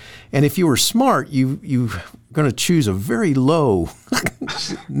such. And if you were smart, you going to choose a very low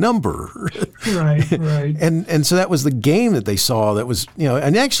number. Right. And so that was the game that they saw that was,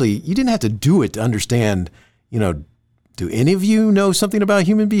 and actually you didn't have to do it to understand, do any of you know something about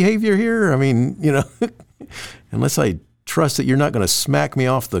human behavior here? I mean, unless I trust that you're not going to smack me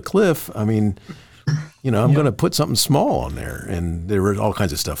off the cliff. I mean, I'm going to put something small on there, and there were all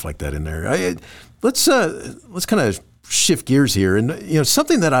kinds of stuff like that in there. Let's kind of shift gears here. And,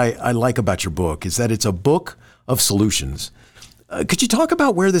 something that I like about your book is that it's a book of solutions. Could you talk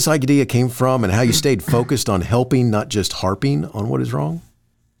about where this idea came from and how you stayed focused on helping, not just harping on what is wrong?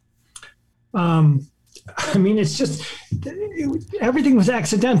 It's just, everything was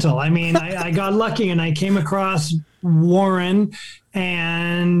accidental. I got lucky and I came across Warren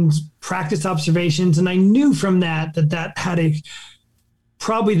and practiced observations. And I knew from that had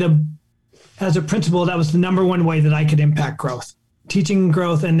as a principal, that was the number one way that I could impact growth, teaching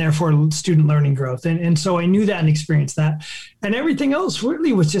growth, and therefore student learning growth. And so I knew that and experienced that. And everything else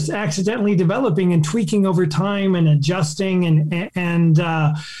really was just accidentally developing and tweaking over time and adjusting. And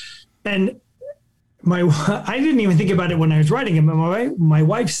I didn't even think about it when I was writing it, but my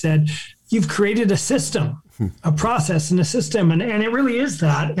wife said, "You've created a system, a process and a system." And it really is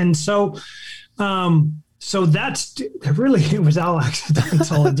that. And so, it was all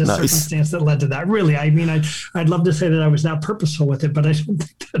accidental and just circumstance that led to that. Really, I'd love to say that I was not purposeful with it, but I don't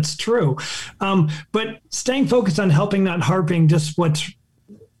think that's true. But staying focused on helping, not harping, just what's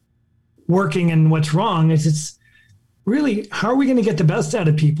working and what's wrong, it's really, how are we going to get the best out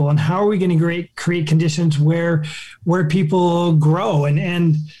of people, and how are we going to create conditions where people grow?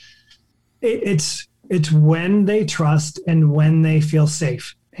 And it's when they trust and when they feel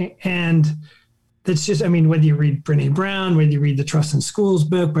safe. And that's just, I mean, whether you read Brene Brown, whether you read the Trust in Schools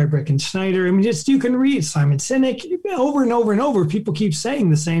book by Bricken Schneider, I mean, just you can read Simon Sinek over and over and over. People keep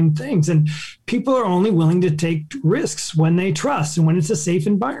saying the same things, and people are only willing to take risks when they trust and when it's a safe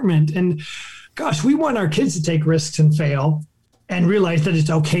environment. And gosh, we want our kids to take risks and fail and realize that it's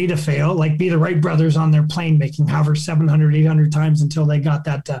okay to fail, like be the Wright brothers on their plane making hover 700, 800 times until they got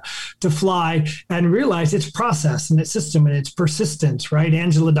that to fly, and realize it's process and it's system and it's persistence, right?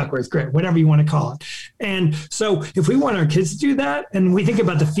 Angela Duckworth, grit, whatever you want to call it. And so if we want our kids to do that, and we think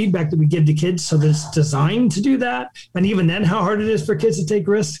about the feedback that we give to kids, so that it's designed to do that, and even then how hard it is for kids to take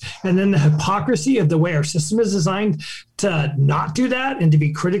risks, and then the hypocrisy of the way our system is designed to not do that and to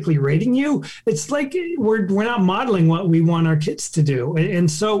be critically rating you, it's like we're not modeling what we want our kids to do. And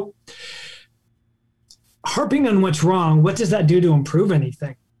so harping on what's wrong, what does that do to improve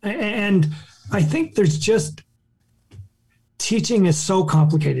anything? And I think there's just, teaching is so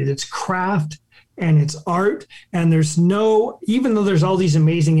complicated. It's craft and it's art, and there's no, even though there's all these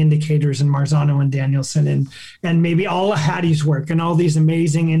amazing indicators in Marzano and Danielson and maybe all of Hattie's work and all these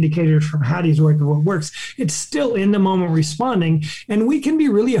amazing indicators from Hattie's work of what works, it's still in the moment responding. And we can be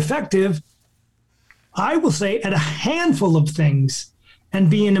really effective, I will say, at a handful of things and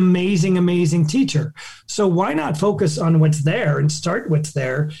be an amazing, amazing teacher. So why not focus on what's there and start what's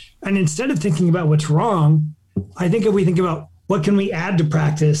there? And instead of thinking about what's wrong, I think if we think about what can we add to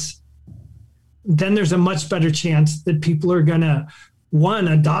practice, then there's a much better chance that people are going to, one,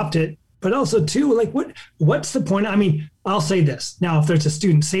 adopt it, but also two, like what's the point? I mean, I'll say this. Now, if there's a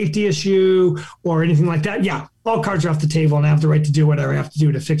student safety issue or anything like that, yeah, all cards are off the table and I have the right to do whatever I have to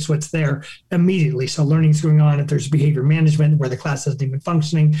do to fix what's there immediately. So learning's going on if there's behavior management where the class isn't even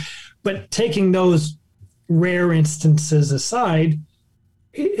functioning. But taking those rare instances aside,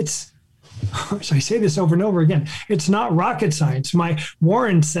 it's, so I say this over and over again, it's not rocket science.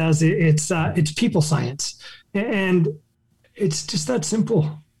 Warren says it's people science, and it's just that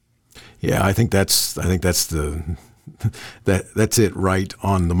simple. Yeah, I think that's it right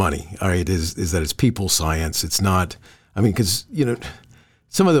on the money. All right, is that it's people science. It's not, I mean, because,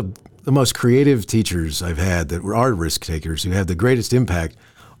 some of the most creative teachers I've had that are risk takers who have the greatest impact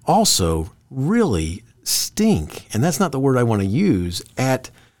also really stink. And that's not the word I want to use, at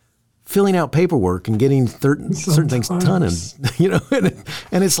filling out paperwork and getting certain things done.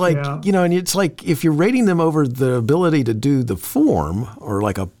 And it's like, and it's like, if you're rating them over the ability to do the form or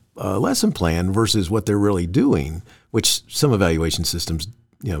like a lesson plan versus what they're really doing, which some evaluation systems,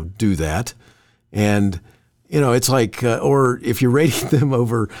 do that. And, it's like, or if you're rating them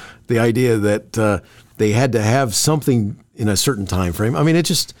over the idea that they had to have something in a certain time frame. I mean, it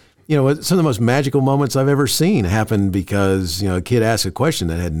just, some of the most magical moments I've ever seen happened because, a kid asked a question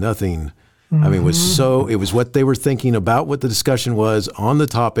that had nothing. I mean, it was what they were thinking about, what the discussion was on the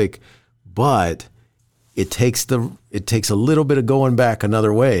topic, but it takes a little bit of going back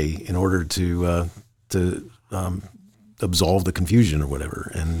another way in order to absolve the confusion or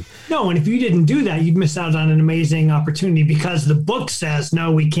whatever. And if you didn't do that, you'd miss out on an amazing opportunity, because the book says,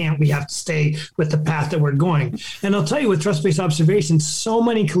 no, we can't, we have to stay with the path that we're going. And I'll tell you, with trust-based observation, so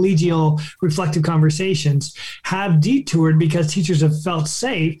many collegial reflective conversations have detoured because teachers have felt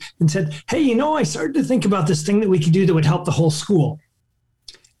safe and said, hey, I started to think about this thing that we could do that would help the whole school.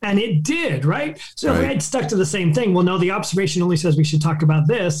 And it did, right? So if we had stuck to the same thing, well, no, the observation only says we should talk about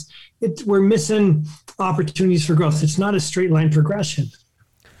this. We're missing opportunities for growth. It's not a straight line progression.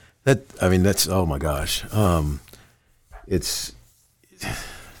 That's, oh my gosh. You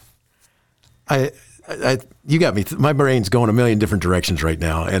got me. My brain's going a million different directions right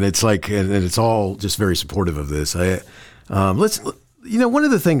now. And it's like, and it's all just very supportive of this. One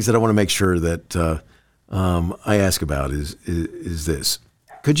of the things that I want to make sure that I ask about is this.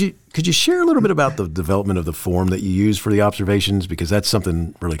 Could you share a little bit about the development of the form that you use for the observations? Because that's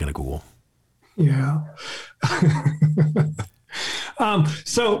something really kind of cool. Yeah.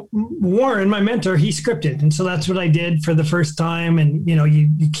 So Warren, my mentor, he scripted. And so that's what I did for the first time. And, you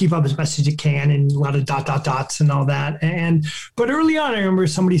keep up as best as you can, and a lot of dots and all that. But early on, I remember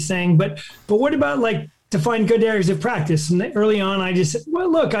somebody saying, but what about to find good areas of practice? And early on, I just said,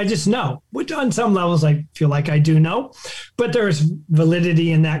 well, look, I just know, which on some levels I feel like I do know, but there's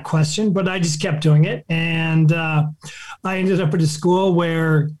validity in that question, but I just kept doing it. And I ended up at a school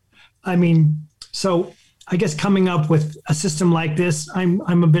where, so I guess coming up with a system like this,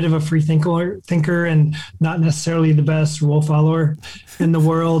 I'm a bit of a free thinker and not necessarily the best rule follower in the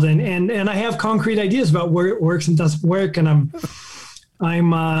world. And I have concrete ideas about where it works and doesn't work. And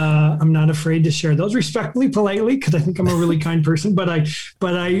I'm not afraid to share those respectfully, politely, because I think I'm a really kind person. But I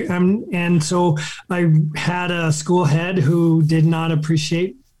am, and so I had a school head who did not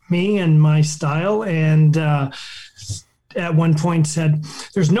appreciate me and my style. And at one point said,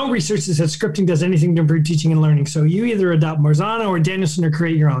 there's no research that says scripting does anything to improve teaching and learning. So you either adopt Marzano or Danielson or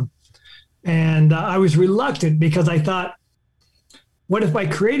create your own. And I was reluctant because I thought, what if by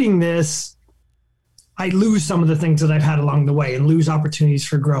creating this, I lose some of the things that I've had along the way and lose opportunities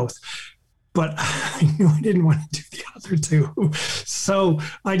for growth? But I knew I didn't want to do the other two. So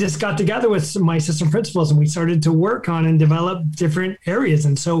I just got together with my assistant principals and we started to work on and develop different areas.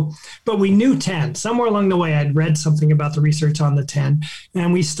 And so, but we knew 10. Somewhere along the way, I'd read something about the research on the 10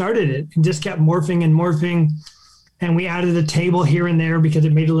 and we started it and just kept morphing and morphing. And we added a table here and there because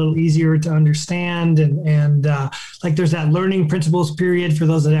it made it a little easier to understand. And like there's that learning principles period for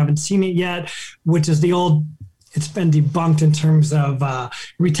those that haven't seen it yet, which is the old, it's been debunked in terms of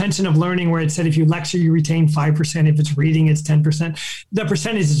retention of learning, where it said if you lecture, you retain 5%. If it's reading, it's 10%. The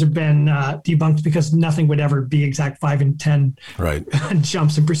percentages have been debunked because nothing would ever be exact 5 and 10 right.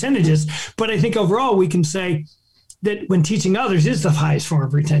 jumps in percentages. But I think overall we can say that when teaching others is the highest form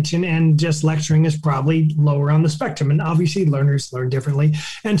of retention, and just lecturing is probably lower on the spectrum. And obviously learners learn differently.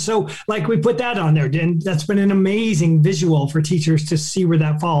 And so like we put that on there, and that's been an amazing visual for teachers to see where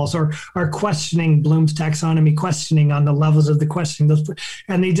that falls, or our questioning, Bloom's taxonomy questioning on the levels of the questioning.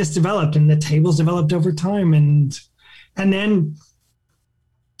 And they just developed, and the tables developed over time. And then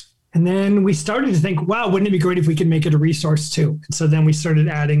we started to think, wow, wouldn't it be great if we could make it a resource too? And so then we started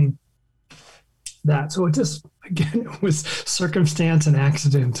adding that. So it just, again, it was circumstance and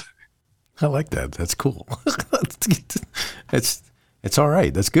accident. I like that. That's cool. It's all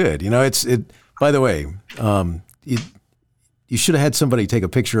right. That's good. You know, by the way, you should have had somebody take a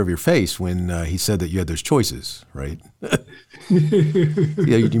picture of your face when he said that you had those choices, right?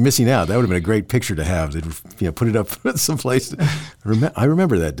 Yeah, you're missing out. That would have been a great picture to have. Put it up someplace. I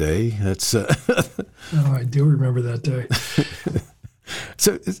remember that day. That's. Oh, I do remember that day.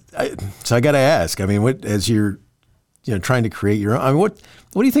 So I got to ask. I mean, as you're, trying to create your own. I mean, what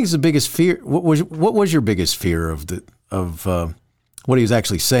do you think is the biggest fear? What was your biggest fear of what he was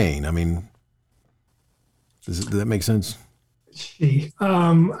actually saying? I mean, does that make sense?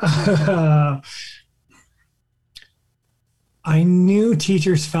 I knew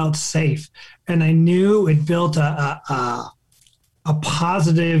teachers felt safe, and I knew it built a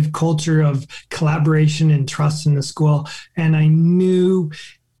positive culture of collaboration and trust in the school. And I knew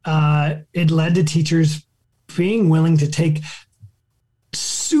it led to teachers being willing to take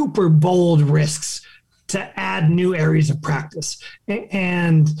super bold risks to add new areas of practice.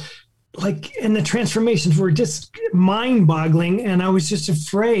 And the transformations were just mind-boggling. And I was just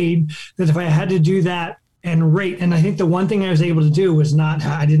afraid that if I had to do that and rate, and I think the one thing I was able to do was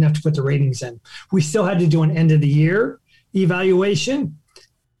I didn't have to put the ratings in. We still had to do an end of the year evaluation.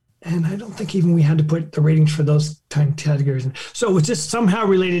 And I don't think even we had to put the ratings for those time categories in. So it was just somehow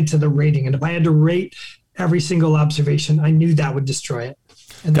related to the rating. And if I had to rate every single observation, I knew that would destroy it.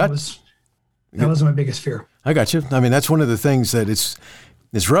 And that was my biggest fear. I got you. I mean, that's one of the things that it's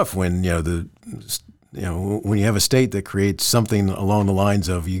rough when, when you have a state that creates something along the lines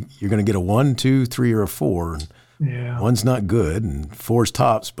of you're going to get a 1, 2, 3, or a 4. Yeah. 1's not good and 4's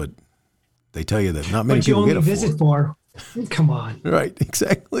tops, but they tell you that not many people get a 4. Visit 4. Come on. Right,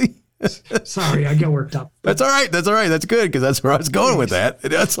 exactly. Sorry, I get worked up. That's all right. That's good, because that's where I was going with that.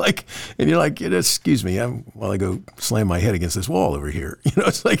 It's like, and you're like, excuse me, while I go slam my head against this wall over here.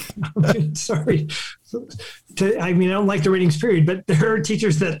 It's like. Sorry. I don't like the ratings period, but there are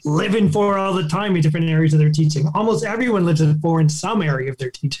teachers that live in 4 all the time in different areas of their teaching. Almost everyone lives in 4 in some area of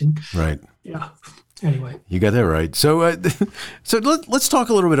their teaching. Right. Yeah. Anyway. You got that right. So, let's talk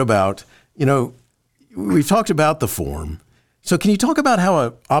a little bit about, we've talked about the form. So can you talk about how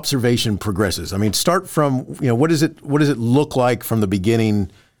an observation progresses? I mean, start from, what does it look like from the beginning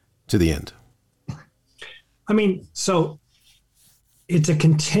to the end? I mean, so it's a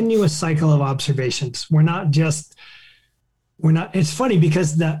continuous cycle of observations. It's funny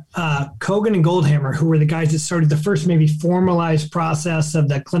because the Kogan and Goldhammer, who were the guys that started the first maybe formalized process of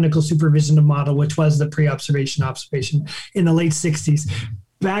the clinical supervision model, which was the pre-observation observation in the late 60s.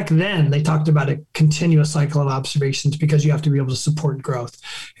 Back then, they talked about a continuous cycle of observations because you have to be able to support growth.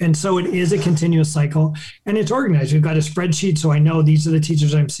 And so it is a continuous cycle, and it's organized. We've got a spreadsheet, so I know these are the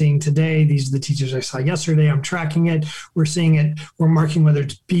teachers I'm seeing today. These are the teachers I saw yesterday. I'm tracking it. We're seeing it. We're marking whether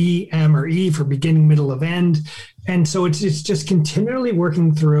it's B, M, or E for beginning, middle, of end. And so it's just continually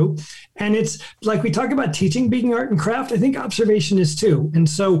working through. And it's like we talk about teaching being art and craft. I think observation is too. And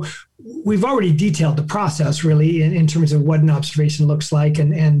so we've already detailed the process really in terms of what an observation looks like.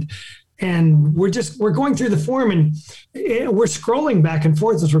 And And we're going through the form, and we're scrolling back and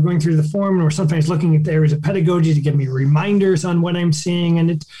forth as we're going through the form. And we're sometimes looking at the areas of pedagogy to give me reminders on what I'm seeing.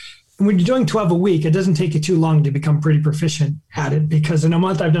 And when you're doing 12 a week, it doesn't take you too long to become pretty proficient at it, because in a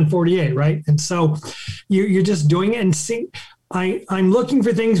month I've done 48, right? And so you're just doing it and see. I'm looking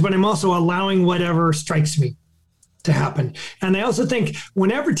for things, but I'm also allowing whatever strikes me to happen. And I also think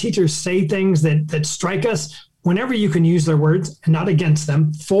whenever teachers say things that strike us, whenever you can use their words and not against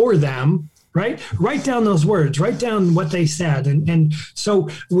them, for them, right? Write down those words, write down what they said. And so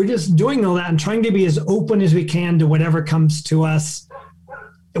we're just doing all that and trying to be as open as we can to whatever comes to us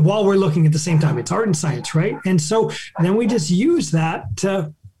while we're looking at the same time. It's art and science, right? And so then we just use that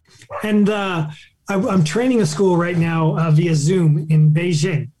to, and I'm training a school right now via Zoom in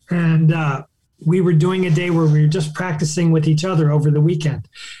Beijing. And we were doing a day where we were just practicing with each other over the weekend.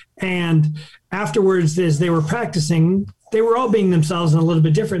 And afterwards, as they were practicing, they were all being themselves and a little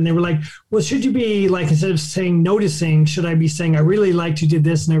bit different. And they were like, well, should you be like, instead of saying noticing, should I be saying, I really liked you did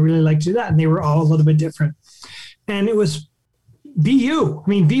this and I really liked you that? And they were all a little bit different. And it was, be you. I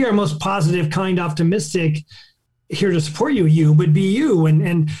mean, be our most positive, kind, optimistic, here to support you, but be you.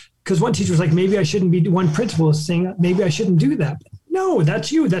 And because one teacher was like, maybe I shouldn't be, one principal was saying, maybe I shouldn't do that. No,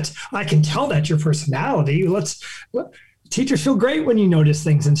 that's you. I can tell that's your personality. Teachers feel great when you notice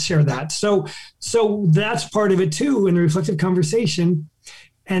things and share that. So that's part of it too, in the reflective conversation.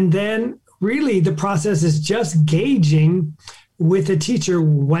 And then really the process is just gauging with a teacher,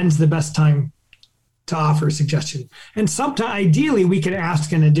 when's the best time to offer a suggestion. And sometimes, ideally, we can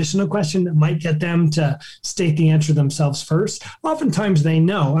ask an additional question that might get them to state the answer themselves first. Oftentimes they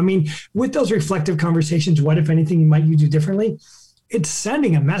know. I mean, with those reflective conversations, what, if anything, might you do differently? It's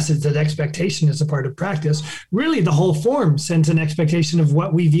sending a message that expectation is a part of practice. Really, the whole form sends an expectation of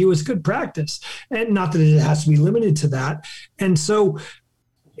what we view as good practice, and not that it has to be limited to that. And so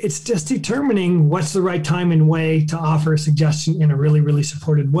it's just determining what's the right time and way to offer a suggestion in a really, really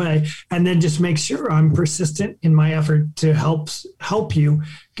supported way. And then just make sure I'm persistent in my effort to help you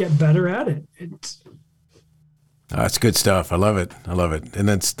get better at it. That's good stuff. I love it. And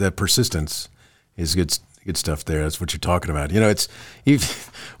that's that persistence is good stuff there. That's what you're talking about.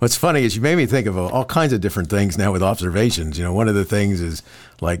 What's funny is you made me think of all kinds of different things now with observations. One of the things is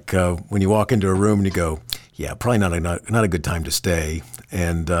like when you walk into a room and you go, yeah, probably not a good time to stay.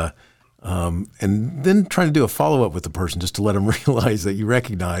 And then trying to do a follow-up with the person just to let them realize that you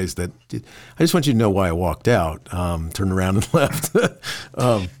recognize that I just want you to know why I walked out, turned around and left.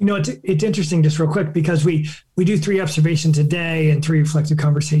 It's interesting, just real quick, because we do 3 observations a day and 3 reflective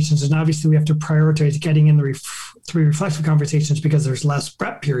conversations. And obviously we have to prioritize getting in the 3 reflective conversations because there's less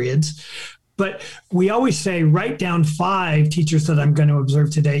prep periods. But we always say, write down 5 teachers that I'm going to observe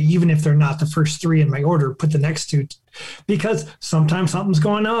today, even if they're not the first 3 in my order, put the next 2, because sometimes something's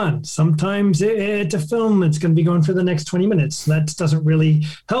going on. Sometimes it's a film that's going to be going for the next 20 minutes. That doesn't really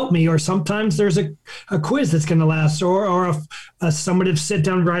help me. Or sometimes there's a quiz that's going to last, or a summative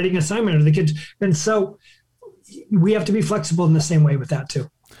sit-down writing assignment of the kids. And so we have to be flexible in the same way with that too.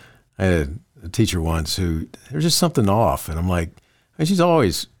 I had a teacher once who, there's just something off. And I'm like, she's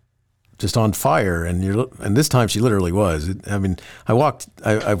always just on fire. And this time she literally was.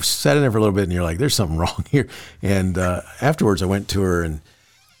 I sat in there for a little bit and you're like, there's something wrong here. And afterwards I went to her and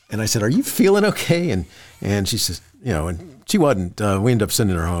I said, are you feeling okay? And she says, and she wasn't, we ended up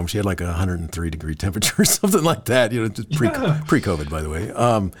sending her home. She had like 103 degree temperature or something like that, just pre-COVID, by the way.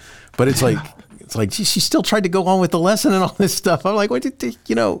 But it's like, she still tried to go on with the lesson and all this stuff. I'm like,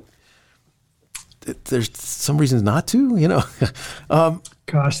 there's some reasons not to,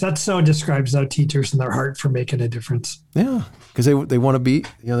 Gosh, that so describes our teachers and their heart for making a difference. Yeah, because they want to be,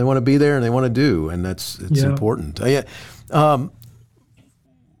 they want to be there and they want to do, and it's important. I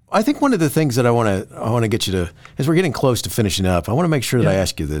think one of the things that I want to get you to, as we're getting close to finishing up, I want to make sure that I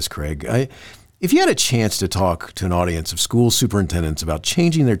ask you this, Craig. If you had a chance to talk to an audience of school superintendents about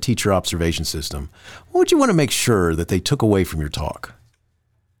changing their teacher observation system, what would you want to make sure that they took away from your talk?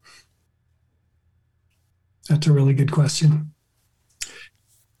 That's a really good question.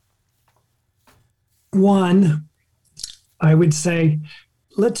 One, I would say,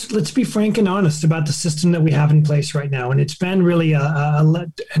 let's be frank and honest about the system that we have in place right now. And it's been really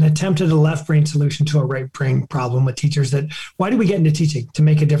an attempt at a left brain solution to a right brain problem with teachers. Why do we get into teaching? To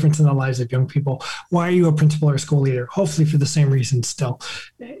make a difference in the lives of young people. Why are you a principal or a school leader? Hopefully for the same reason still.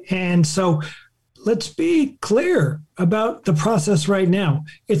 And so let's be clear about the process right now.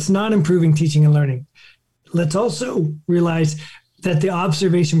 It's not improving teaching and learning. Let's also realize that the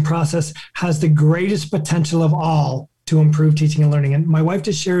observation process has the greatest potential of all to improve teaching and learning. And my wife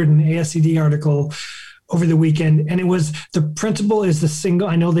just shared an ASCD article over the weekend, and it was the principal is the single,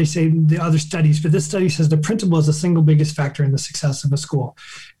 I know they say the other studies, but this study says the principal is the single biggest factor in the success of a school.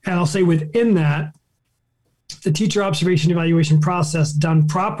 And I'll say within that, the teacher observation evaluation process done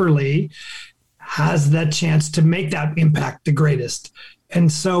properly has that chance to make that impact the greatest. And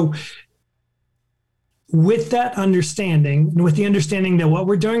so with that understanding, and with the understanding that what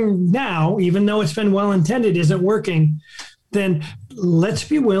we're doing now, even though it's been well-intended, isn't working, then let's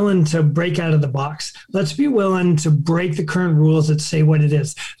be willing to break out of the box. Let's be willing to break the current rules that say what it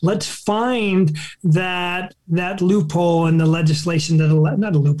is. Let's find that loophole in the legislation,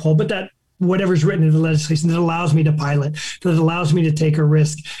 not a loophole, but that whatever's written in the legislation that allows me to pilot, that allows me to take a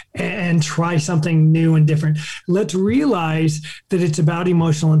risk and try something new and different. Let's realize that it's about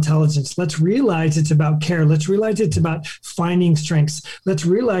emotional intelligence. Let's realize it's about care. Let's realize it's about finding strengths. Let's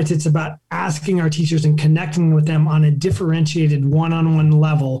realize it's about asking our teachers and connecting with them on a differentiated one-on-one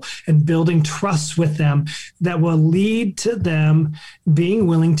level and building trust with them that will lead to them being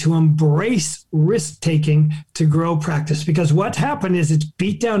willing to embrace risk-taking to grow practice. Because what's happened is it's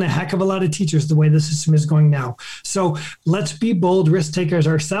beat down a heck of a lot of teachers the way the system is going now. So let's be bold risk takers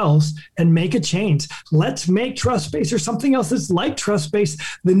ourselves and make a change. Let's make trust-based or something else that's like trust-based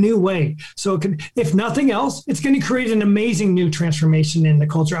the new way. So it can, if nothing else, it's going to create an amazing new transformation in the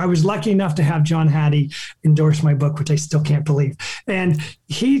culture. I was lucky enough to have John Hattie endorse my book, which I still can't believe. And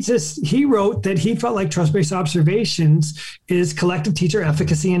he wrote that he felt like trust-based observations is collective teacher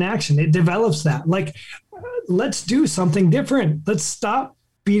efficacy in action. It develops that. Like, let's do something different. Let's stop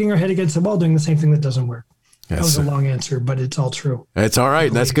beating our head against the wall doing the same thing that doesn't work. That was a long answer, but it's all true. It's all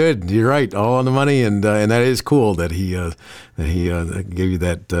right. That's good. You're right. All on the money, and that is cool that he gave you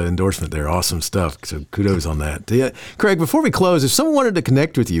that endorsement there. Awesome stuff. So kudos on that. Craig, before we close, if someone wanted to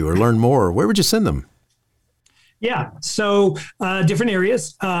connect with you or learn more, where would you send them? Yeah. So different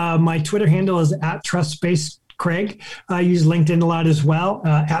areas. My Twitter handle is @TrustBasedCraig. I use LinkedIn a lot as well.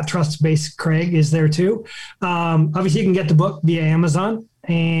 @TrustBasedCraig is there too. Obviously, you can get the book via Amazon.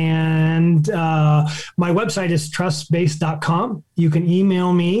 And my website is trustbase.com. You can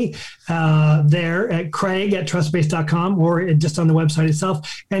email me there at craig@trustbase.com or just on the website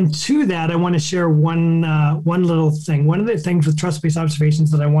itself. And to that, I want to share one little thing. One of the things with trust-based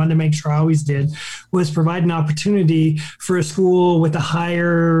observations that I wanted to make sure I always did was provide an opportunity for a school with a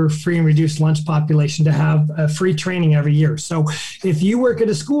higher free and reduced lunch population to have a free training every year. So if you work at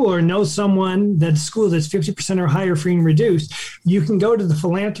a school or know someone that's a school that's 50% or higher free and reduced, you can go to the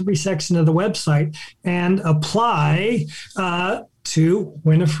philanthropy section of the website and apply to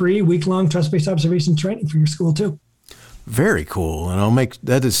win a free week-long trust-based observation training for your school too. Very cool. And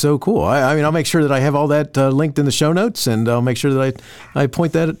that is so cool. I'll make sure that I have all that linked in the show notes, and I'll make sure that I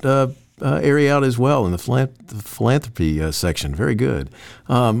point that area out as well in the philanthropy section. Very good.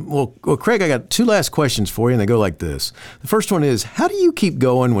 Well, Craig, I got two last questions for you, and they go like this. The first one is, how do you keep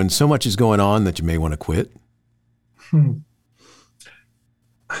going when so much is going on that you may want to quit?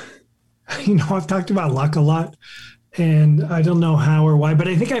 I've talked about luck a lot, and I don't know how or why, but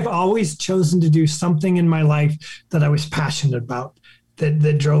I think I've always chosen to do something in my life that I was passionate about,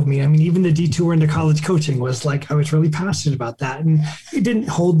 that drove me. I mean, even the detour into college coaching was like, I was really passionate about that. And it didn't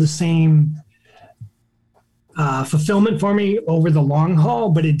hold the same fulfillment for me over the long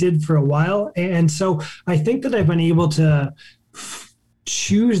haul, but it did for a while. And so I think that I've been able to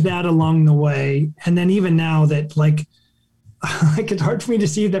choose that along the way. And then even now that it's hard for me to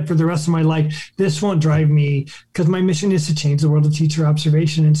see that for the rest of my life, this won't drive me, because my mission is to change the world of teacher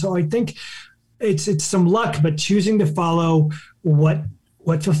observation. And so I think it's some luck, but choosing to follow what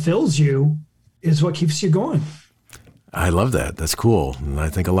fulfills you is what keeps you going. I love that. That's cool. And I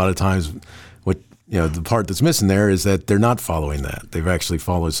think a lot of times the part that's missing there is that they're not following that. They've actually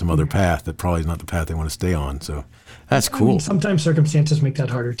followed some other path that probably is not the path they want to stay on. So that's cool. I mean, sometimes circumstances make that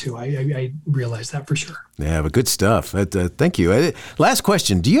harder too. I realize that for sure. Yeah, but good stuff. Thank you. Last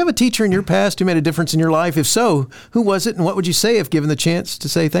question. Do you have a teacher in your past who made a difference in your life? If so, who was it? And what would you say if given the chance to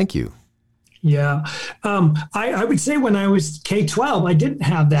say thank you? Yeah. I would say when I was K-12, I didn't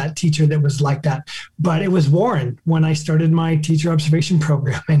have that teacher that was like that, but it was Warren when I started my teacher observation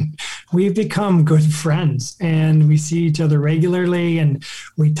program, and we've become good friends, and we see each other regularly, and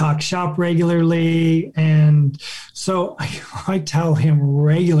we talk shop regularly. And so I tell him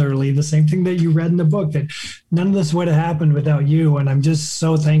regularly the same thing that you read in the book, that none of this would have happened without you. And I'm just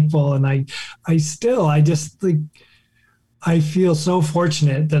so thankful. And I feel so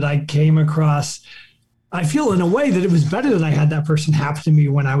fortunate that I came across, I feel in a way that it was better that I had that person happen to me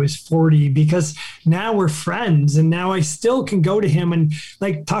when I was 40, because now we're friends, and now I still can go to him and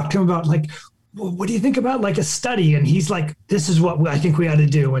talk to him about well, what do you think about a study? And he's like, this is what I think we ought to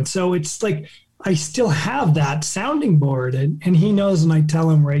do. And so it's I still have that sounding board, and he knows, and I tell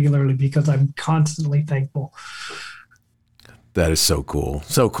him regularly because I'm constantly thankful. That is so cool.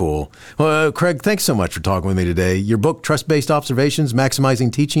 So cool. Well, Craig, thanks so much for talking with me today. Your book, Trust-Based Observations,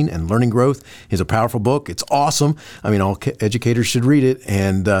 Maximizing Teaching and Learning Growth, is a powerful book. It's awesome. I mean, all educators should read it,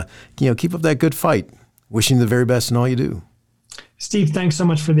 and keep up that good fight. Wishing you the very best in all you do. Steve, thanks so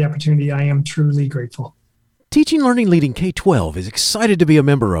much for the opportunity. I am truly grateful. Teaching Learning Leading K-12 is excited to be a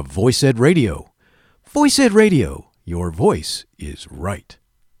member of VoiceEd Radio. VoiceEd Radio, your voice is right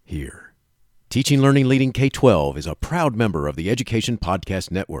here. Teaching Learning Leading K-12 is a proud member of the Education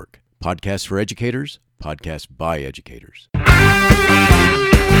Podcast Network. Podcasts for educators, podcasts by educators.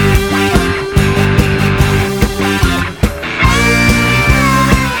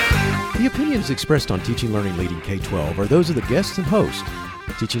 The opinions expressed on Teaching Learning Leading K-12 are those of the guests and host.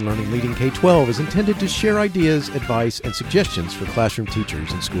 Teaching Learning Leading K-12 is intended to share ideas, advice, and suggestions for classroom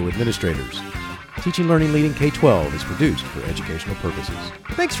teachers and school administrators. Teaching Learning Leading K-12 is produced for educational purposes.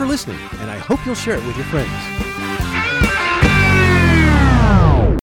 Thanks for listening, and I hope you'll share it with your friends.